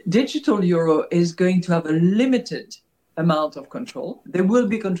digital euro is going to have a limited amount of control. There will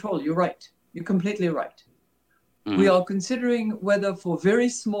be control. You're right. You're completely right. We are considering whether for very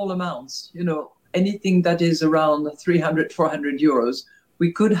small amounts, anything that is around 300, 400 euros,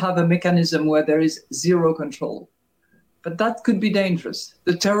 we could have a mechanism where there is zero control. But that could be dangerous.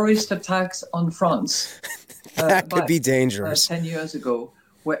 The terrorist attacks on France that could be dangerous. 10 years ago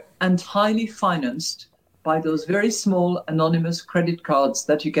were entirely financed by those very small anonymous credit cards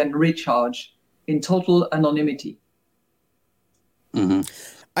that you can recharge in total anonymity. I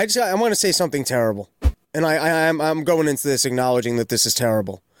want to say something terrible. And I'm going into this acknowledging that this is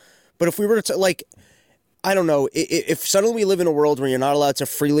terrible. But if we were to, I don't know, if suddenly we live in a world where you're not allowed to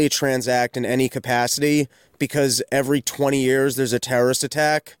freely transact in any capacity because every 20 years there's a terrorist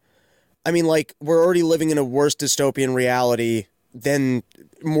attack, I mean, we're already living in a worse dystopian reality than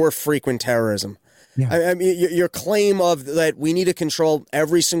more frequent terrorism. Yeah. I mean, your claim of that we need to control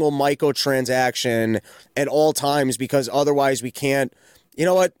every single microtransaction at all times because otherwise we can't. You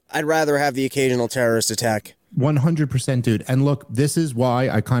know what? I'd rather have the occasional terrorist attack. 100%, dude. And look, this is why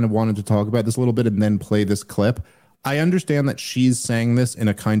I kind of wanted to talk about this a little bit and then play this clip. I understand that she's saying this in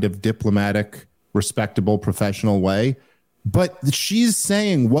a kind of diplomatic, respectable, professional way, but she's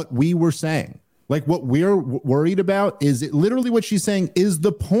saying what we were saying. What we're worried about is literally what she's saying is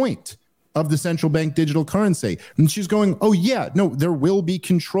the point of the central bank digital currency. And she's going, oh, yeah, no, there will be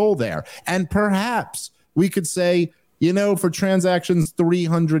control there. And perhaps we could say, for transactions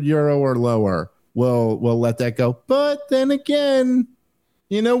 300 euro or lower, we'll let that go. But then again,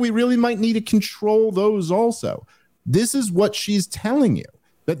 you know, we really might need to control those also. This is what she's telling you,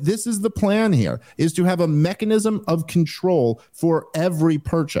 that this is the plan here, is to have a mechanism of control for every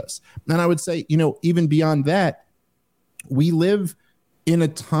purchase. And I would say, you know, even beyond that, we live in a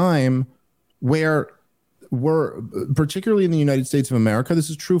time where we're, particularly in the United States of America, this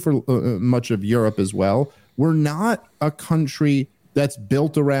is true for much of Europe as well, we're not a country that's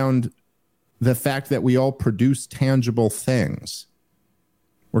built around the fact that we all produce tangible things.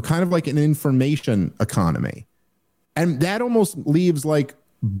 We're kind of like an information economy. And that almost leaves like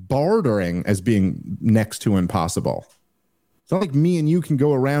bartering as being next to impossible. It's not like me and you can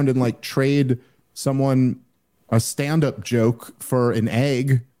go around and like trade someone a stand-up joke for an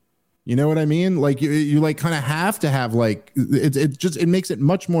egg. You know what I mean? Like you like kind of have to have like, it makes it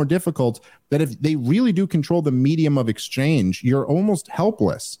much more difficult that if they really do control the medium of exchange, you're almost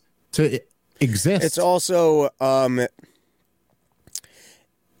helpless to exist. It's also,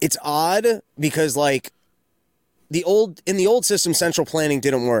 it's odd because like in the old system, central planning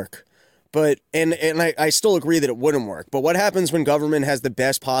didn't work. But and I still agree that it wouldn't work. But what happens when government has the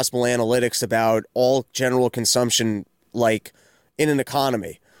best possible analytics about all general consumption, like in an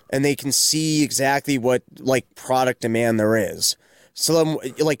economy, and they can see exactly what like product demand there is? So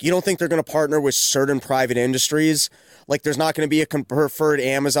like, you don't think they're going to partner with certain private industries? Like there's not going to be a preferred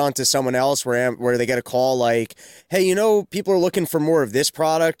Amazon to someone else where they get a call like, hey, you know, people are looking for more of this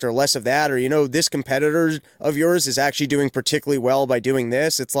product or less of that, or, you know, this competitor of yours is actually doing particularly well by doing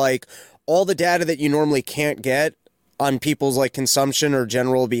this. It's like all the data that you normally can't get on people's like consumption or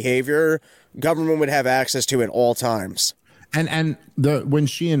general behavior, government would have access to at all times. And when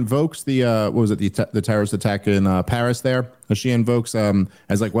she invokes the what was it, the terrorist attack in Paris there, she invokes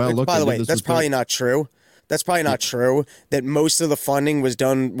as like, well, look. By the way, that's probably not true. That's probably not true. That most of the funding was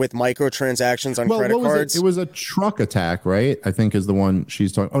done with microtransactions on credit cards. It was a truck attack, right? I think is the one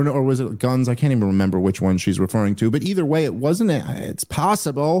she's talking. Oh no, or was it guns? I can't even remember which one she's referring to. But either way, it wasn't. It's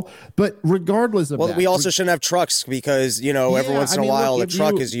possible. But regardless of that, we also shouldn't have trucks because, you know, every once in a while a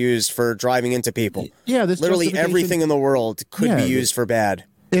truck is used for driving into people. Yeah, this literally everything in the world could be used for bad.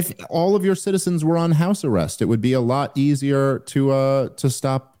 If all of your citizens were on house arrest, it would be a lot easier to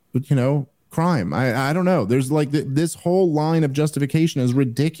stop, you know, crime. I don't know. There's like this whole line of justification is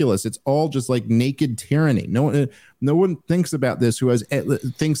ridiculous. It's all just like naked tyranny. No one thinks about this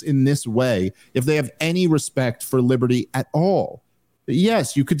thinks in this way if they have any respect for liberty at all.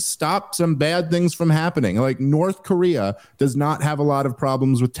 Yes, you could stop some bad things from happening. Like North Korea does not have a lot of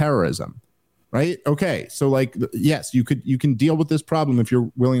problems with terrorism. Right? Okay. So like, yes, you can deal with this problem if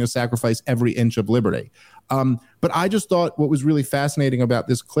you're willing to sacrifice every inch of liberty. But I just thought what was really fascinating about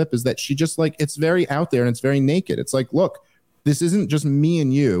this clip is that she just like, it's very out there and it's very naked. It's like, look, this isn't just me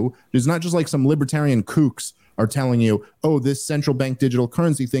and you. There's not just like some libertarian kooks are telling you, oh, this central bank digital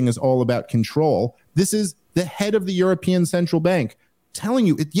currency thing is all about control. This is the head of the European Central Bank telling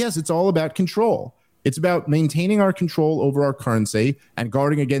you, yes, it's all about control. It's about maintaining our control over our currency and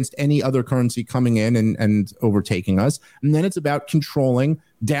guarding against any other currency coming in and overtaking us. And then it's about controlling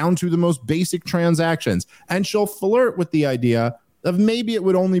down to the most basic transactions. And she'll flirt with the idea of maybe it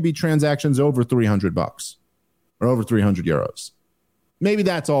would only be transactions over $300 or over 300 euros. Maybe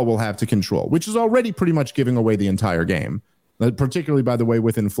that's all we'll have to control, which is already pretty much giving away the entire game. Particularly, by the way,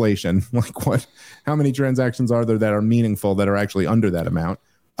 with inflation, like how many transactions are there that are meaningful that are actually under that amount?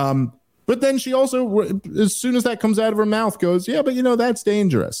 But then she also, as soon as that comes out of her mouth, goes, yeah, but you know, that's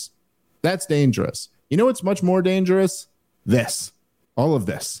dangerous. That's dangerous. You know what's much more dangerous? This. All of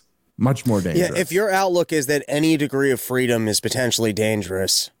this. Much more dangerous. Yeah, if your outlook is that any degree of freedom is potentially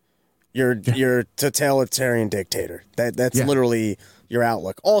dangerous, you're a totalitarian dictator. That's literally your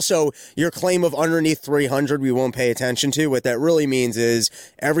outlook. Also, your claim of underneath 300 we won't pay attention to, what that really means is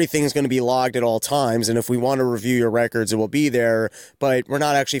everything's going to be logged at all times, and if we want to review your records, it will be there, but we're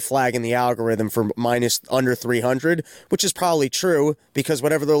not actually flagging the algorithm for under 300, which is probably true, because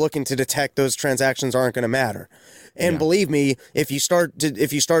whatever they're looking to detect, those transactions aren't going to matter. And believe me, if you start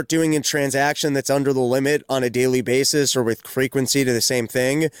doing a transaction that's under the limit on a daily basis or with frequency to the same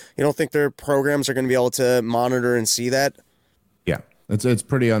thing, you don't think their programs are going to be able to monitor and see that? Yeah, it's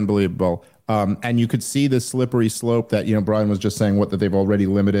pretty unbelievable. And you could see the slippery slope that, you know, Brian was just saying that they've already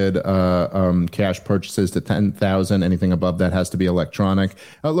limited cash purchases to 10,000. Anything above that has to be electronic.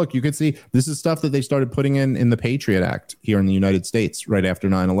 Look, you could see this is stuff that they started putting in the Patriot Act here in the United States right after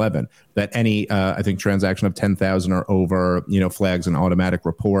 9/11, that any, I think, transaction of 10,000 or over, you know, flags an automatic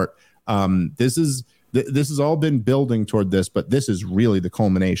report. This has all been building toward this, but this is really the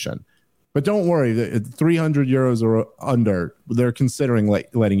culmination. But don't worry, 300 euros or under, they're considering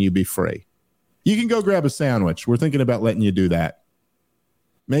letting you be free. You can go grab a sandwich. We're thinking about letting you do that.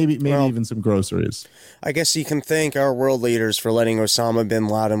 Maybe even some groceries. I guess you can thank our world leaders for letting Osama bin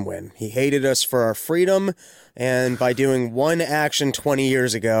Laden win. He hated us for our freedom, and by doing one action 20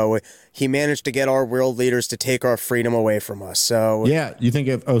 years ago, he managed to get our world leaders to take our freedom away from us. So yeah, you think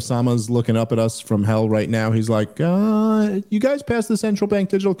if Osama's looking up at us from hell right now, he's like, you guys passed the central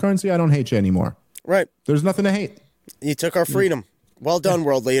bank digital currency. I don't hate you anymore. Right. There's nothing to hate. You took our freedom. Well done,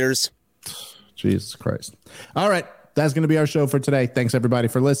 world leaders. Jesus Christ. All right. That's going to be our show for today. Thanks, everybody,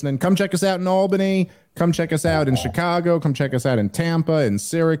 for listening. Come check us out in Albany. Come check us out in Chicago. Come check us out in Tampa, in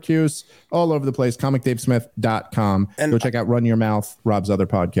Syracuse, all over the place. ComicDaveSmith.com. And go check out Run Your Mouth, Rob's other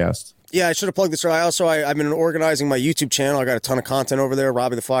podcast. Yeah, I should have plugged this. I've been organizing my YouTube channel. I got a ton of content over there.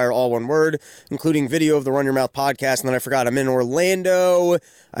 Robbie the Fire, all one word, including video of the Run Your Mouth podcast. And then I forgot, I'm in Orlando.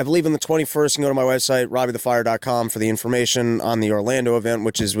 I believe on the 21st. You can go to my website, RobbieTheFire.com, for the information on the Orlando event,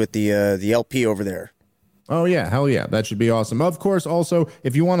 which is with the LP over there. Oh, yeah. Hell yeah. That should be awesome. Of course, also,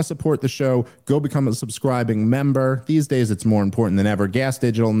 if you want to support the show, go become a subscribing member. These days, it's more important than ever.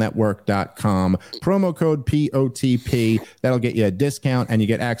 GasDigitalNetwork.com. Promo code POTP. That'll get you a discount, and you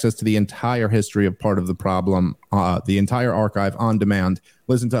get access to the entire history of Part of the Problem, the entire archive on demand.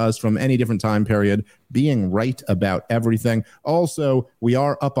 Listen to us from any different time period, being right about everything. Also, we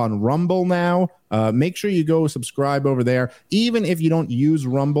are up on Rumble now. Make sure you go subscribe over there. Even if you don't use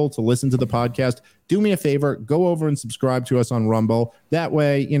Rumble to listen to the podcast, do me a favor, go over and subscribe to us on Rumble. That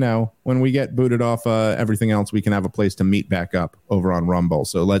way, when we get booted off everything else, we can have a place to meet back up over on Rumble.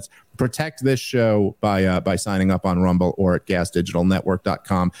 So let's protect this show by signing up on Rumble or at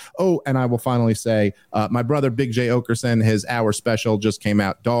GasDigitalNetwork.com. Oh, and I will finally say, my brother Big J Okerson, his hour special just came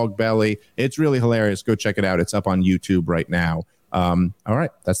out, Dog Belly. It's really hilarious. Go check it out. It's up on YouTube right now. All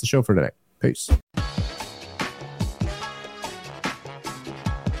right, that's the show for today. Peace.